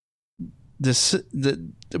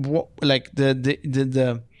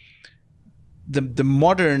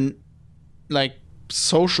modern like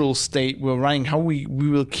social state we're running, how we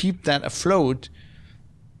will keep that afloat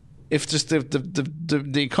if just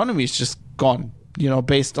the economy is just gone,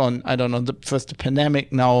 based on, I don't know, the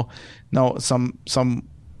pandemic, now some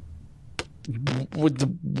with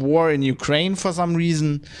the war in Ukraine for some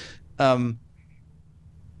reason. I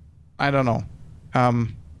don't know.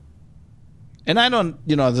 And I don't,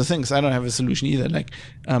 the things, I don't have a solution either. Like,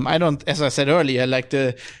 I don't, as I said earlier, like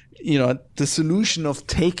the solution of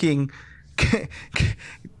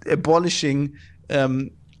abolishing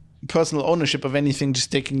personal ownership of anything,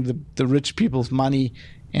 just taking the rich people's money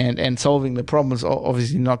and solving the problem is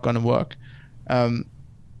obviously not going to work.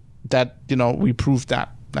 that, we proved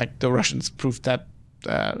that. Like the Russians proved that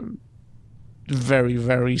very,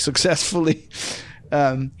 very successfully.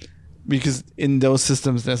 Because in those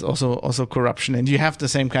systems there's also corruption, and you have the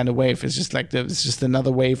same kind of wave. It's just like it's just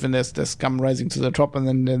another wave, and there's scum rising to the top, and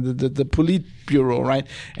then the Politburo, right?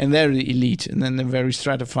 And they're the elite, and then they're very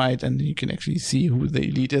stratified, and you can actually see who the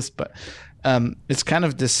elite is. But it's kind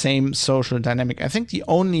of the same social dynamic. I think the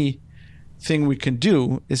only thing we can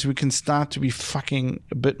do is we can start to be fucking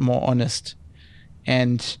a bit more honest,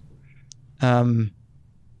 and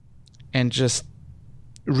just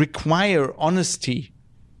require honesty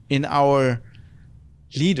in our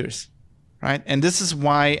leaders, right? And this is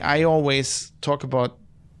why I always talk about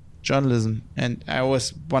journalism, and I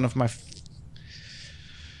always, one of my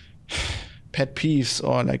pet peeves,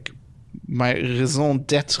 or like my raison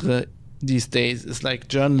d'etre these days, is like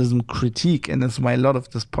journalism critique, and that's why a lot of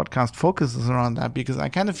this podcast focuses around that, because I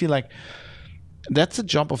kind of feel like that's the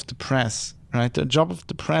job of the press, right? The job of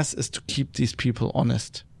the press is to keep these people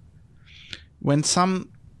honest. When some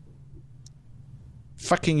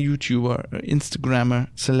fucking YouTuber, Instagrammer,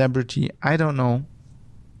 celebrity, I don't know,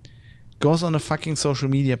 goes on a fucking social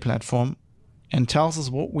media platform and tells us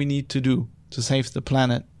what we need to do to save the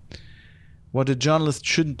planet, what a journalist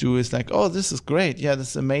shouldn't do is like, oh, this is great, yeah, this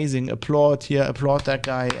is amazing, applaud here, applaud that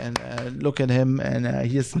guy, and look at him, and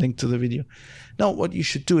here's the link to the video. No, what you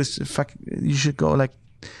should do is you should go like,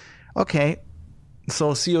 okay,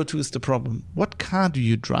 so CO2 is the problem. What car do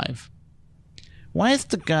you drive? Why is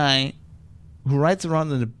the guy who rides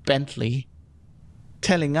around in a Bentley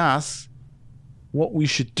telling us what we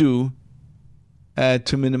should do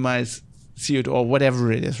to minimize CO2 or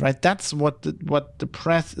whatever it is, right? That's what the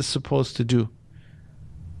press is supposed to do.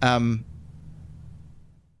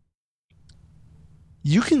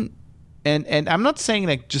 You can, and I'm not saying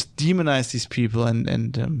like just demonize these people and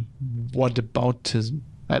whataboutism,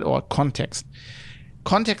 right? Or context.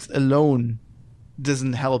 Context alone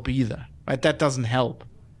doesn't help either, right? That doesn't help.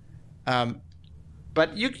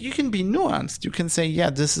 But you can be nuanced. You can say, yeah,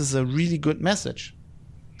 this is a really good message.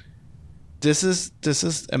 This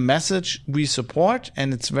is a message we support,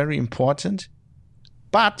 and it's very important.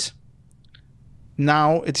 But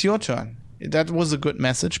now it's your turn. That was a good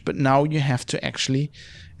message, but now you have to actually,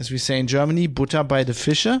 as we say in Germany, Butter bei the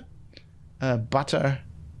Fische, butter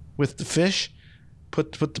with the fish.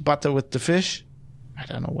 Put the butter with the fish. I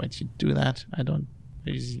don't know why you do that. I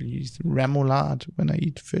usually use remoulade when I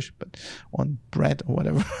eat fish, but on bread or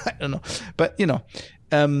whatever. I don't know. But,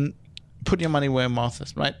 put your money where your mouth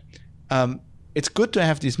is, right? It's good to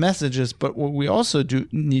have these messages, but what we also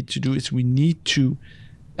need to do is we need to,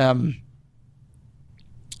 the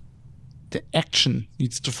action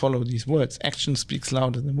needs to follow these words. Action speaks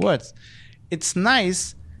louder than words. It's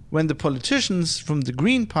nice when the politicians from the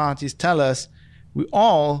Green parties tell us we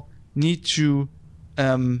all need to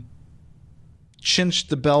cinch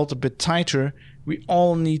the belt a bit tighter. We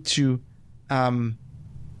all need to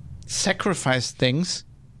sacrifice things,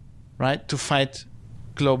 right, to fight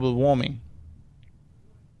global warming.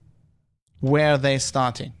 Where are they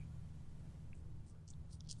starting?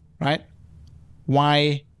 Right?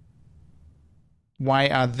 Why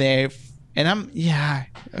are they? And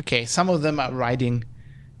okay, some of them are riding.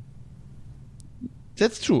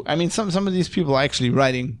 That's true. I mean, some of these people are actually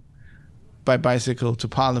riding by bicycle to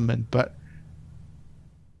parliament, but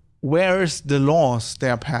where's the laws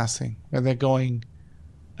they're passing, where they're going?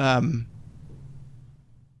 And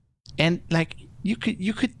like, you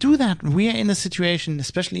could do that. We are in a situation,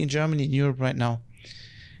 especially in Germany and Europe right now,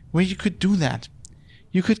 where you could do that.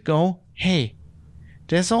 You could go, hey,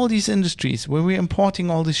 there's all these industries where we're importing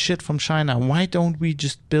all this shit from China. Why don't we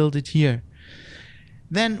just build it here?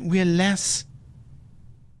 Then we're less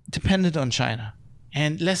dependent on China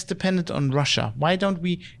and less dependent on Russia. Why don't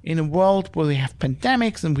we, in a world where we have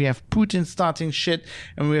pandemics and we have Putin starting shit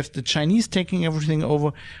and we have the Chinese taking everything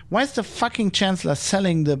over, why is the fucking chancellor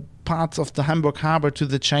selling the parts of the Hamburg harbor to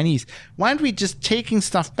the Chinese? Why aren't we just taking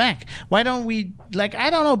stuff back? Why don't we, like, I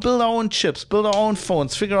don't know, build our own chips, build our own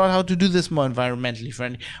phones, figure out how to do this more environmentally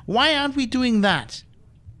friendly? Why aren't we doing that?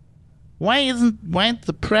 Why aren't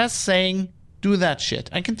the press saying, do that shit?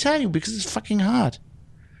 I can tell you, because it's fucking hard.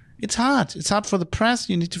 It's hard. It's hard for the press.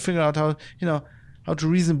 You need to figure out how to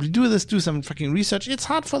reasonably do this, do some fucking research. It's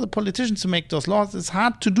hard for the politicians to make those laws. It's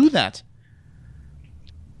hard to do that.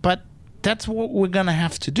 But that's what we're going to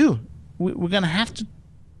have to do. We're going to have to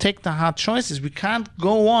take the hard choices. We can't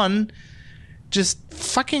go on just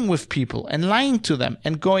fucking with people and lying to them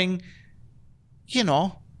and going,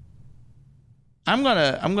 I'm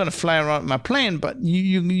gonna fly around my plane, but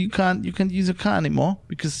you can't use a car anymore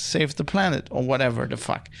because save the planet or whatever the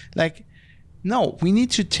fuck. Like, No, we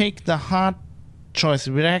need to take the hard choices.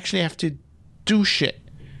 We actually have to do shit.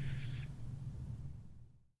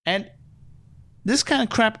 And this kind of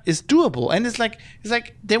crap is doable. And it's like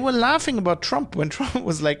they were laughing about Trump when Trump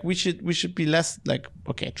was like, we should be less like,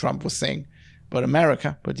 okay, Trump was saying about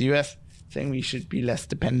America, but the US saying we should be less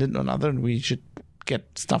dependent on other and we should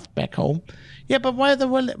get stuff back home. Yeah, but why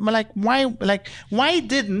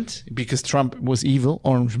didn't, because Trump was evil,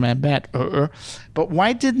 orange man bad, but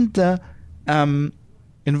why didn't the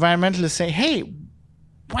environmentalists say, hey,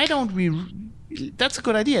 why don't we, that's a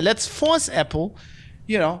good idea. Let's force Apple,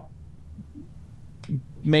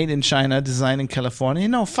 made in China, designed in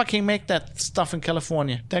California. Fucking make that stuff in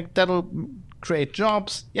California. That'll create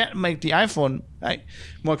jobs. Yeah, make the iPhone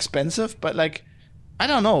more expensive, but I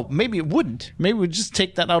don't know. Maybe it wouldn't. Maybe we just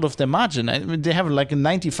take that out of their margin. I mean, they have a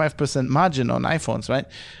 95% margin on iPhones, right?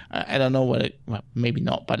 I don't know well, maybe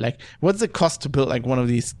not, but what's the cost to build one of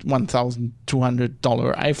these $1,200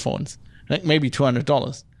 iPhones? Maybe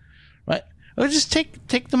 $200, right? Or just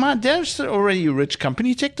take the margin. There's already a rich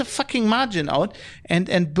company. Take the fucking margin out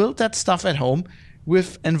and build that stuff at home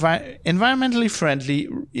with environmentally friendly,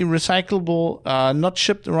 recyclable, not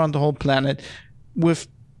shipped around the whole planet, with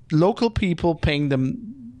local people paying them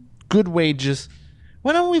good wages.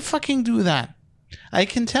 Why don't we fucking do that? I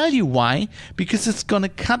can tell you why. Because it's going to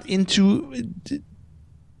cut into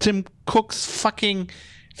Tim Cook's fucking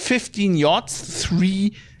 15 yachts,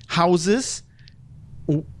 3 houses,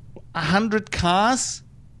 100 cars,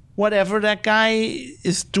 whatever that guy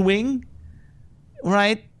is doing,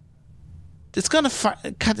 right? It's going to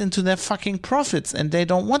cut into their fucking profits, and they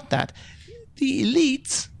don't want that. The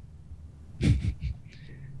elites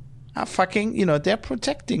are fucking, they're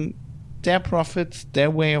protecting their profits, their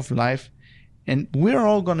way of life, and we're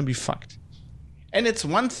all going to be fucked. And it's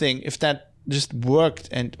one thing if that just worked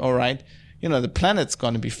and all right, the planet's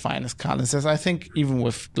going to be fine, as Carlin says. I think even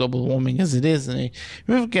with global warming as it is, and if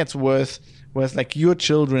it gets worse, your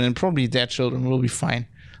children and probably their children will be fine.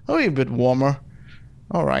 It'll be a bit warmer.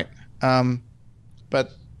 All right. But,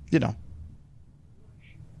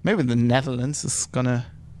 maybe the Netherlands is going to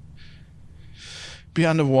be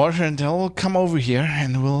underwater and they'll come over here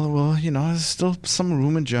and we'll there's still some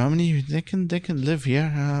room in Germany. They can live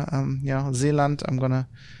here. Zealand,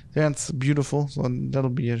 that's beautiful, so that'll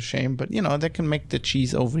be a shame. But, they can make the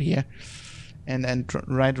cheese over here and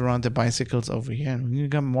ride around the bicycles over here. And you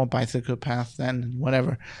got more bicycle paths then,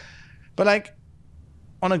 whatever. But,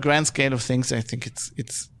 on a grand scale of things, I think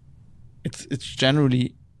it's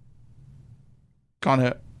generally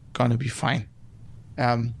gonna be fine.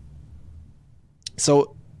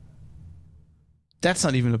 So that's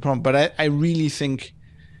not even a problem. But I really think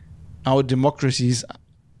our democracies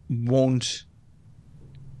won't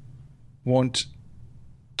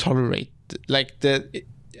tolerate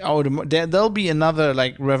there'll be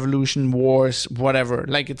another revolution, wars, whatever.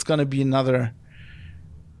 It's gonna be another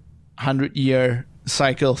 100-year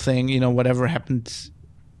cycle thing. Whatever happened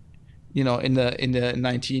in the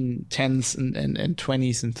 1910s and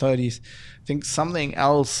 20s and 30s. I think something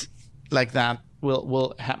else like that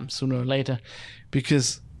will happen sooner or later,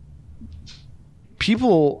 because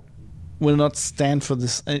people will not stand for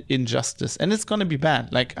this injustice, and it's going to be bad.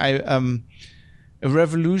 A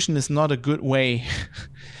revolution is not a good way.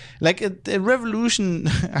 A revolution,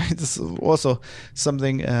 this is also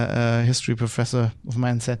something a history professor of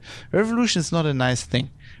mine said. A revolution is not a nice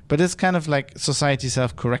thing, but it's kind of like society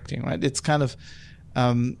self-correcting, right? It's kind of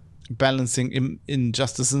balancing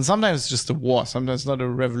injustice, and sometimes it's just a war. Sometimes it's not a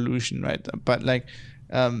revolution, right? But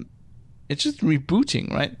it's just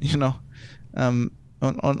rebooting, right?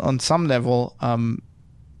 On some level,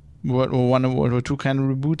 World War I and World War II kind of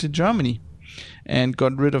rebooted Germany and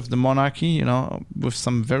got rid of the monarchy, with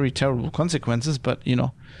some very terrible consequences, but,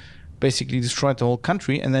 basically destroyed the whole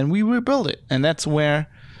country, and then we rebuilt it. And that's where,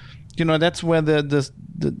 the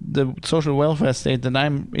social welfare state that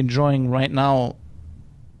I'm enjoying right now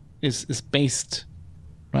is based,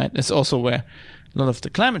 right? It's also where a lot of the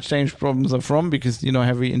climate change problems are from, because,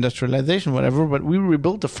 heavy industrialization, whatever, but we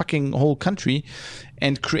rebuilt the fucking whole country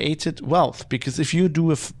and created wealth. Because if you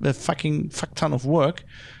do a fucking fuck ton of work,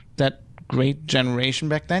 that great generation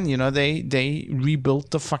back then, they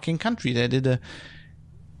rebuilt the fucking country. They did a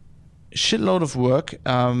shitload of work.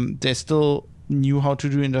 They still knew how to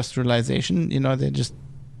do industrialization. They just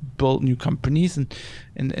built new companies and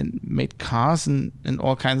made cars and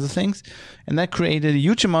all kinds of things. And that created a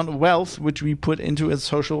huge amount of wealth, which we put into a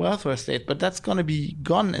social welfare state. But that's going to be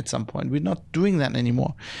gone at some point. We're not doing that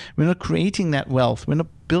anymore. We're not creating that wealth. We're not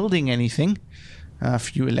building anything. A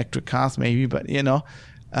few electric cars maybe, but,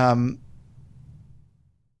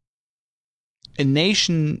 a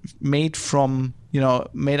nation made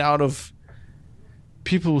out of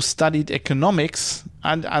people who studied economics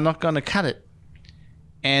are not going to cut it.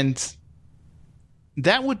 And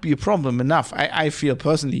that would be a problem enough. I feel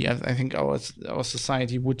personally, I think our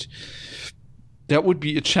society that would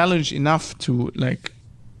be a challenge enough to like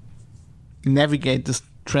navigate this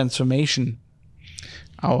transformation.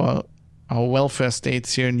 Our welfare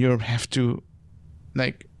states here in Europe have to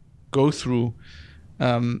like go through,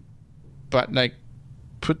 but like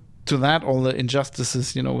put to that all the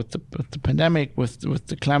injustices, with the pandemic, with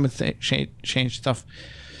the climate change stuff.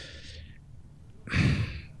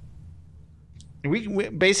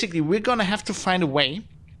 We're gonna have to find a way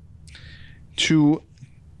to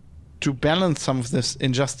balance some of this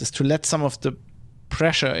injustice, to let some of the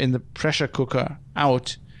pressure in the pressure cooker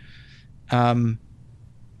out,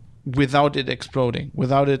 without it exploding,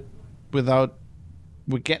 without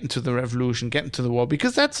we get into the revolution, get into the war,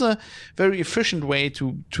 because that's a very efficient way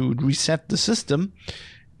to reset the system,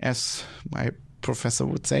 as my professor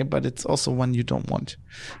would say, but it's also one you don't want,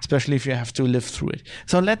 especially if you have to live through it.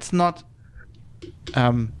 So let's not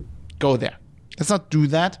go there. Let's not do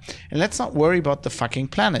that, and let's not worry about the fucking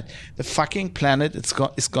planet. The fucking planet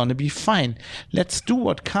is going to be fine. Let's do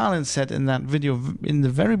what Carlin said in that video in the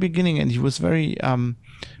very beginning, and he was very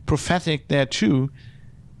prophetic there too.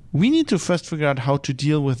 We need to first figure out how to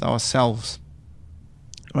deal with ourselves,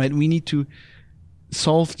 right? We need to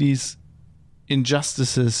solve these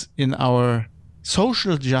injustices in our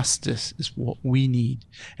social justice is what we need.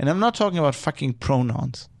 And I'm not talking about fucking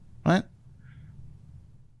pronouns, right?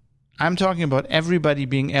 I'm talking about everybody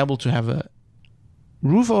being able to have a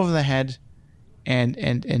roof over their head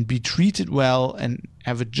and be treated well and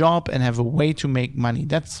have a job and have a way to make money.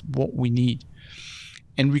 That's what we need.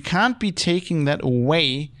 And we can't be taking that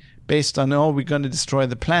away based on, we're going to destroy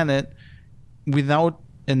the planet without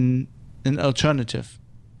an alternative.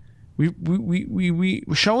 We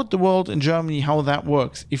showed the world in Germany how that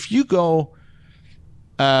works. If you go,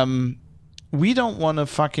 we don't want to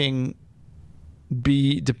fucking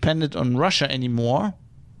be dependent on Russia anymore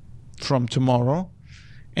from tomorrow,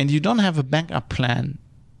 and you don't have a backup plan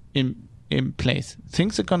in place,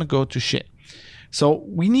 things are going to go to shit. So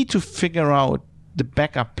we need to figure out the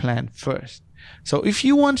backup plan first. So if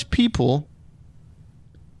you want people,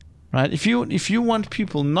 right, if you want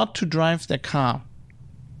people not to drive their car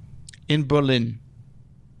in Berlin,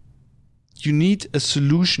 you need a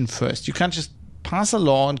solution first. You can't just pass a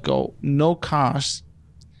law and go, no cars.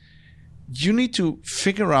 You need to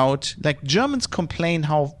figure out, like Germans complain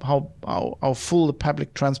how full the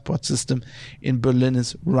public transport system in Berlin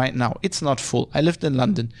is right now. It's not full. I lived in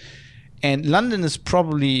London, and London is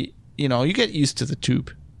probably, you get used to the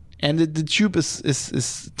tube. And the tube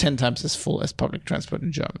is 10 times as full as public transport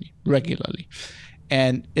in Germany regularly.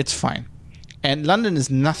 And it's fine. And London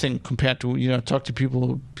is nothing compared to, talk to people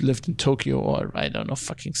who lived in Tokyo or, I don't know,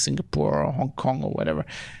 fucking Singapore or Hong Kong or whatever.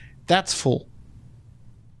 That's full.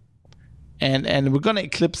 And we're going to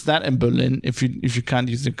eclipse that in Berlin if you can't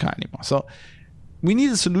use the car anymore. So we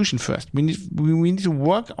need a solution first. We need to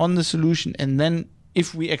work on the solution, and then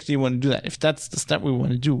if we actually want to do that, if that's the step we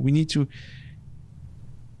want to do, we need to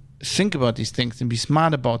think about these things and be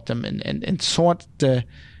smart about them and sort the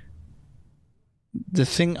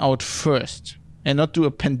thing out first, and not do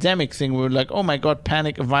a pandemic thing where we're like, oh my god,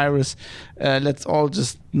 panic, a virus, let's all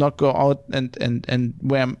just not go out and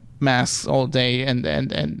wear masks all day and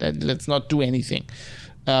let's not do anything,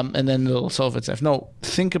 and then it'll solve itself. No,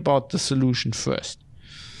 think about the solution first.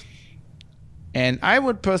 And I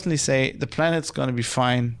would personally say the planet's going to be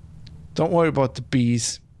fine. Don't worry about the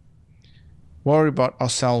bees. Worry about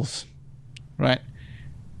ourselves, right?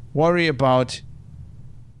 Worry about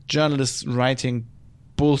journalists writing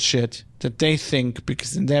bullshit that they think,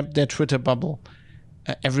 because in their Twitter bubble,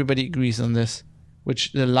 everybody agrees on this,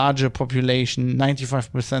 which the larger population,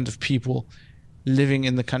 95% of people living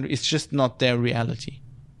in the country, it's just not their reality,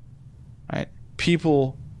 right?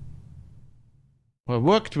 People who I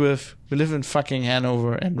worked with who live in fucking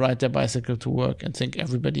Hanover and ride their bicycle to work and think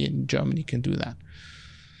everybody in Germany can do that.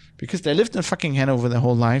 Because they lived in fucking Hanover their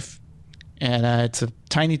whole life, and it's a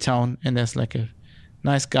tiny town, and there's like a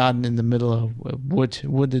nice garden in the middle of a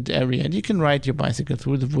wooded area, and you can ride your bicycle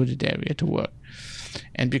through the wooded area to work.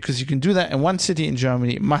 And because you can do that in one city in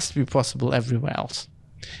Germany, it must be possible everywhere else.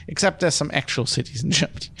 Except there's some actual cities in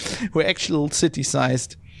Germany who are actual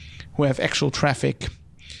city-sized, who have actual traffic,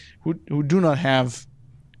 who do not have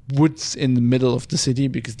woods in the middle of the city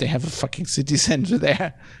because they have a fucking city center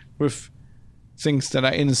there with things that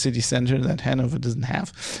are in a city center that Hanover doesn't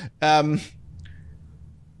have.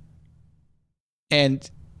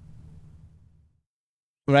 And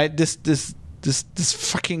right, this this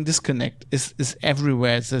fucking disconnect is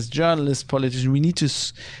everywhere. It says journalists, politicians. We need to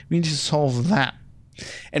solve that.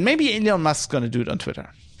 And maybe Elon Musk's going to do it on Twitter.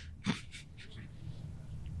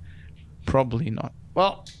 Probably not.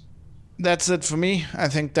 Well, that's it for me. I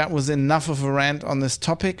think that was enough of a rant on this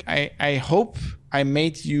topic. I hope I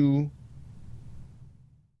made you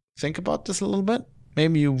think about this a little bit.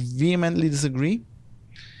 Maybe you vehemently disagree.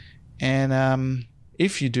 And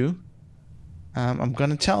if you do, I'm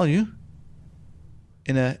going to tell you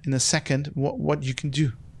in a second what you can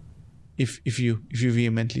do if you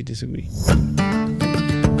vehemently disagree.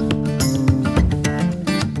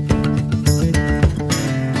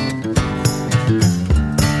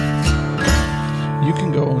 You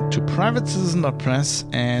can go to privatecitizen.press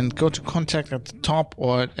and go to contact at the top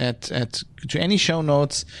or to any show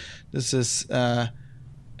notes. This is we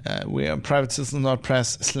are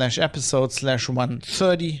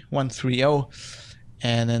privatecitizen.press/episode/130,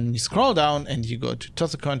 and then you scroll down and you go to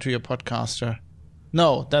Toss a Coin to Your Podcaster.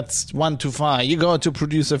 No, that's 1 to 5. You go to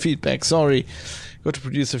producer feedback. Sorry, go to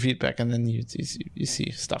producer feedback, and then you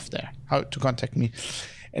see stuff there. How to contact me,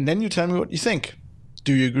 and then you tell me what you think.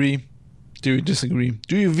 Do you agree? Do you disagree?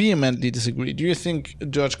 Do you vehemently disagree? Do you think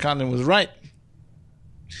George Carlin was right?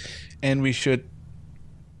 And we should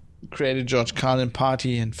create a George Carlin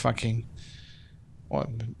party and or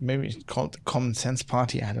maybe it's called the Common Sense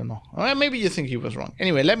Party. I don't know. Or maybe you think he was wrong.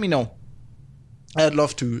 Anyway, let me know. I'd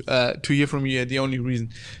love to hear from you. The only reason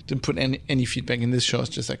I didn't put any feedback in this show is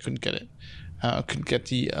just I couldn't get it. I couldn't get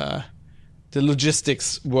the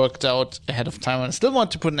logistics worked out ahead of time. I still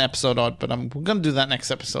want to put an episode out, but we're going to do that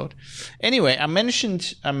next episode. Anyway, I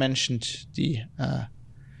mentioned the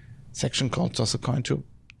section called Toss a Coin to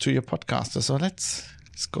Your Podcaster. So let's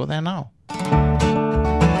go there now.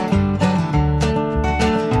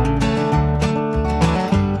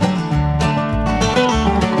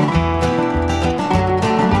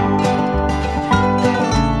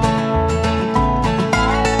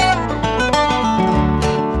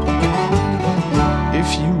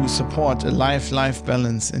 Support a life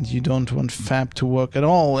balance and you don't want Fab to work at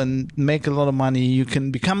all and make a lot of money, you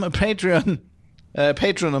can become a patron on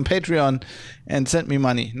Patreon and send me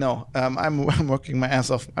money. No, I'm working my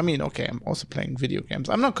ass off. I mean, okay, I'm also playing video games.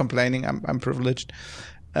 I'm not complaining. I'm privileged.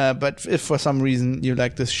 But if for some reason you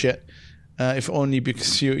like this shit, if only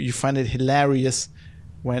because you find it hilarious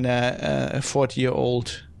when a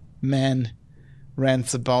 40-year-old man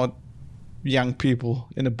rants about young people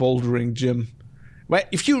in a bouldering gym. Well,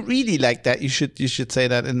 if you really like that, you should say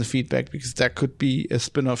that in the feedback, because that could be a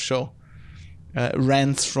spin-off show.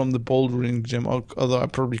 Rants from the bouldering gym, although I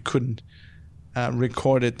probably couldn't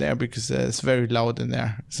record it there because it's very loud in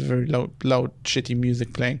there. It's a very loud, shitty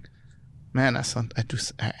music playing. Man, I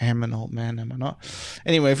am an old man, am I not?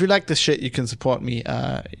 Anyway, if you like this shit, you can support me.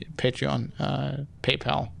 Patreon,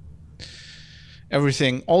 PayPal.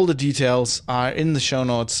 Everything, all the details are in the show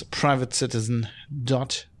notes,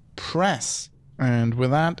 privatecitizen.press. And with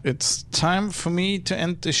that, it's time for me to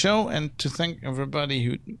end the show and to thank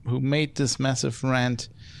everybody who made this massive rant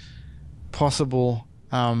possible.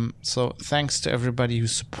 So thanks to everybody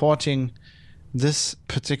who's supporting this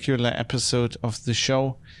particular episode of the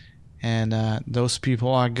show. And those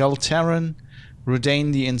people are guilt-ridden,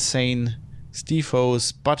 Rodane the Insane, Steve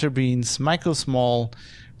Hose, Butterbeans, Michael Small,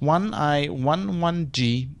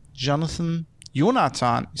 1I11G, Jonathan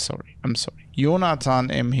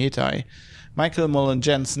M. Hetai, Michael Mullen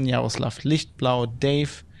Jensen, Jaroslav Lichtblau,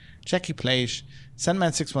 Dave, Jackie Plage,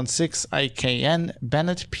 Sandman616, IKN,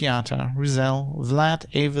 Bennett Piata, Rizal, Vlad,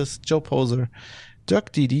 Avis, Joe Poser,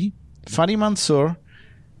 Dirk Didi, Fadi Mansour,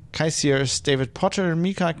 Kai Sears, David Potter,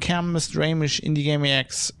 Mika, Cam, Mr. Ramish, Indie Gaming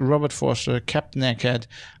X, Robert Forster, Captain Eckhead,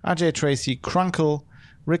 RJ Tracy, Crunkle,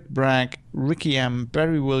 Rick Bragg, Ricky M,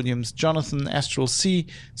 Barry Williams, Jonathan, Astral C,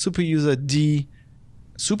 Superuser D,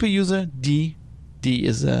 D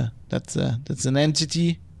is that's an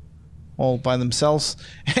entity all by themselves,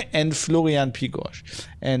 and Florian Pigosh.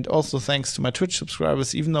 And also thanks to my Twitch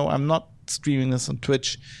subscribers, even though I'm not streaming this on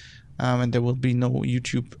Twitch, and there will be no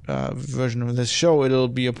YouTube version of this show. It'll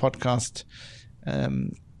be a podcast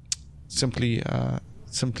simply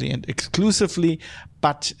and exclusively.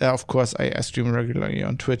 But of course, I stream regularly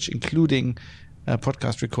on Twitch, including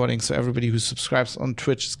podcast recording. So everybody who subscribes on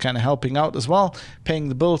Twitch is kind of helping out as well, paying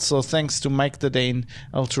the bills. So thanks to Mike the Dane,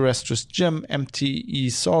 Ulterrestrus Jim,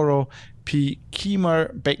 MTE Sorrow, P.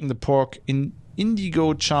 Keemer, Bacon the Pork,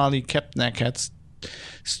 Indigo Charlie, Captain Eckhead,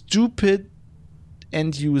 Stupid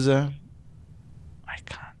End User.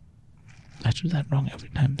 I do that wrong every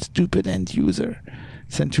time. Stupid End User,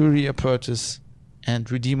 Centuria Purtis, and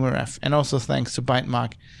Redeemer F. And also thanks to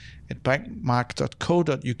Bytemark at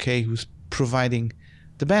bytemark.co.uk, who's providing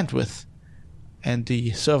the bandwidth and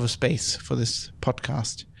the server space for this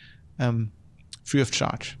podcast free of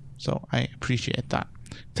charge. So I appreciate that.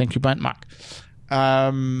 Thank you, Brent Mark.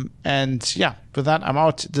 And yeah, with that, I'm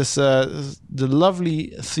out. This the lovely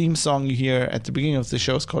theme song you hear at the beginning of the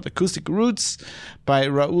show is called Acoustic Roots by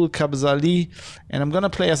Raoul Kabzali. And I'm going to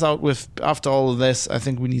play us out with, after all of this, I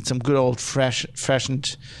think we need some good old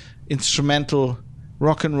fashioned instrumental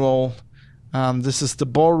rock and roll. This is the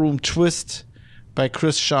Ballroom Twist by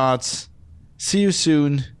Chris Schartz. See you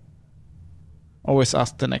soon. Always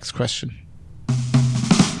ask the next question.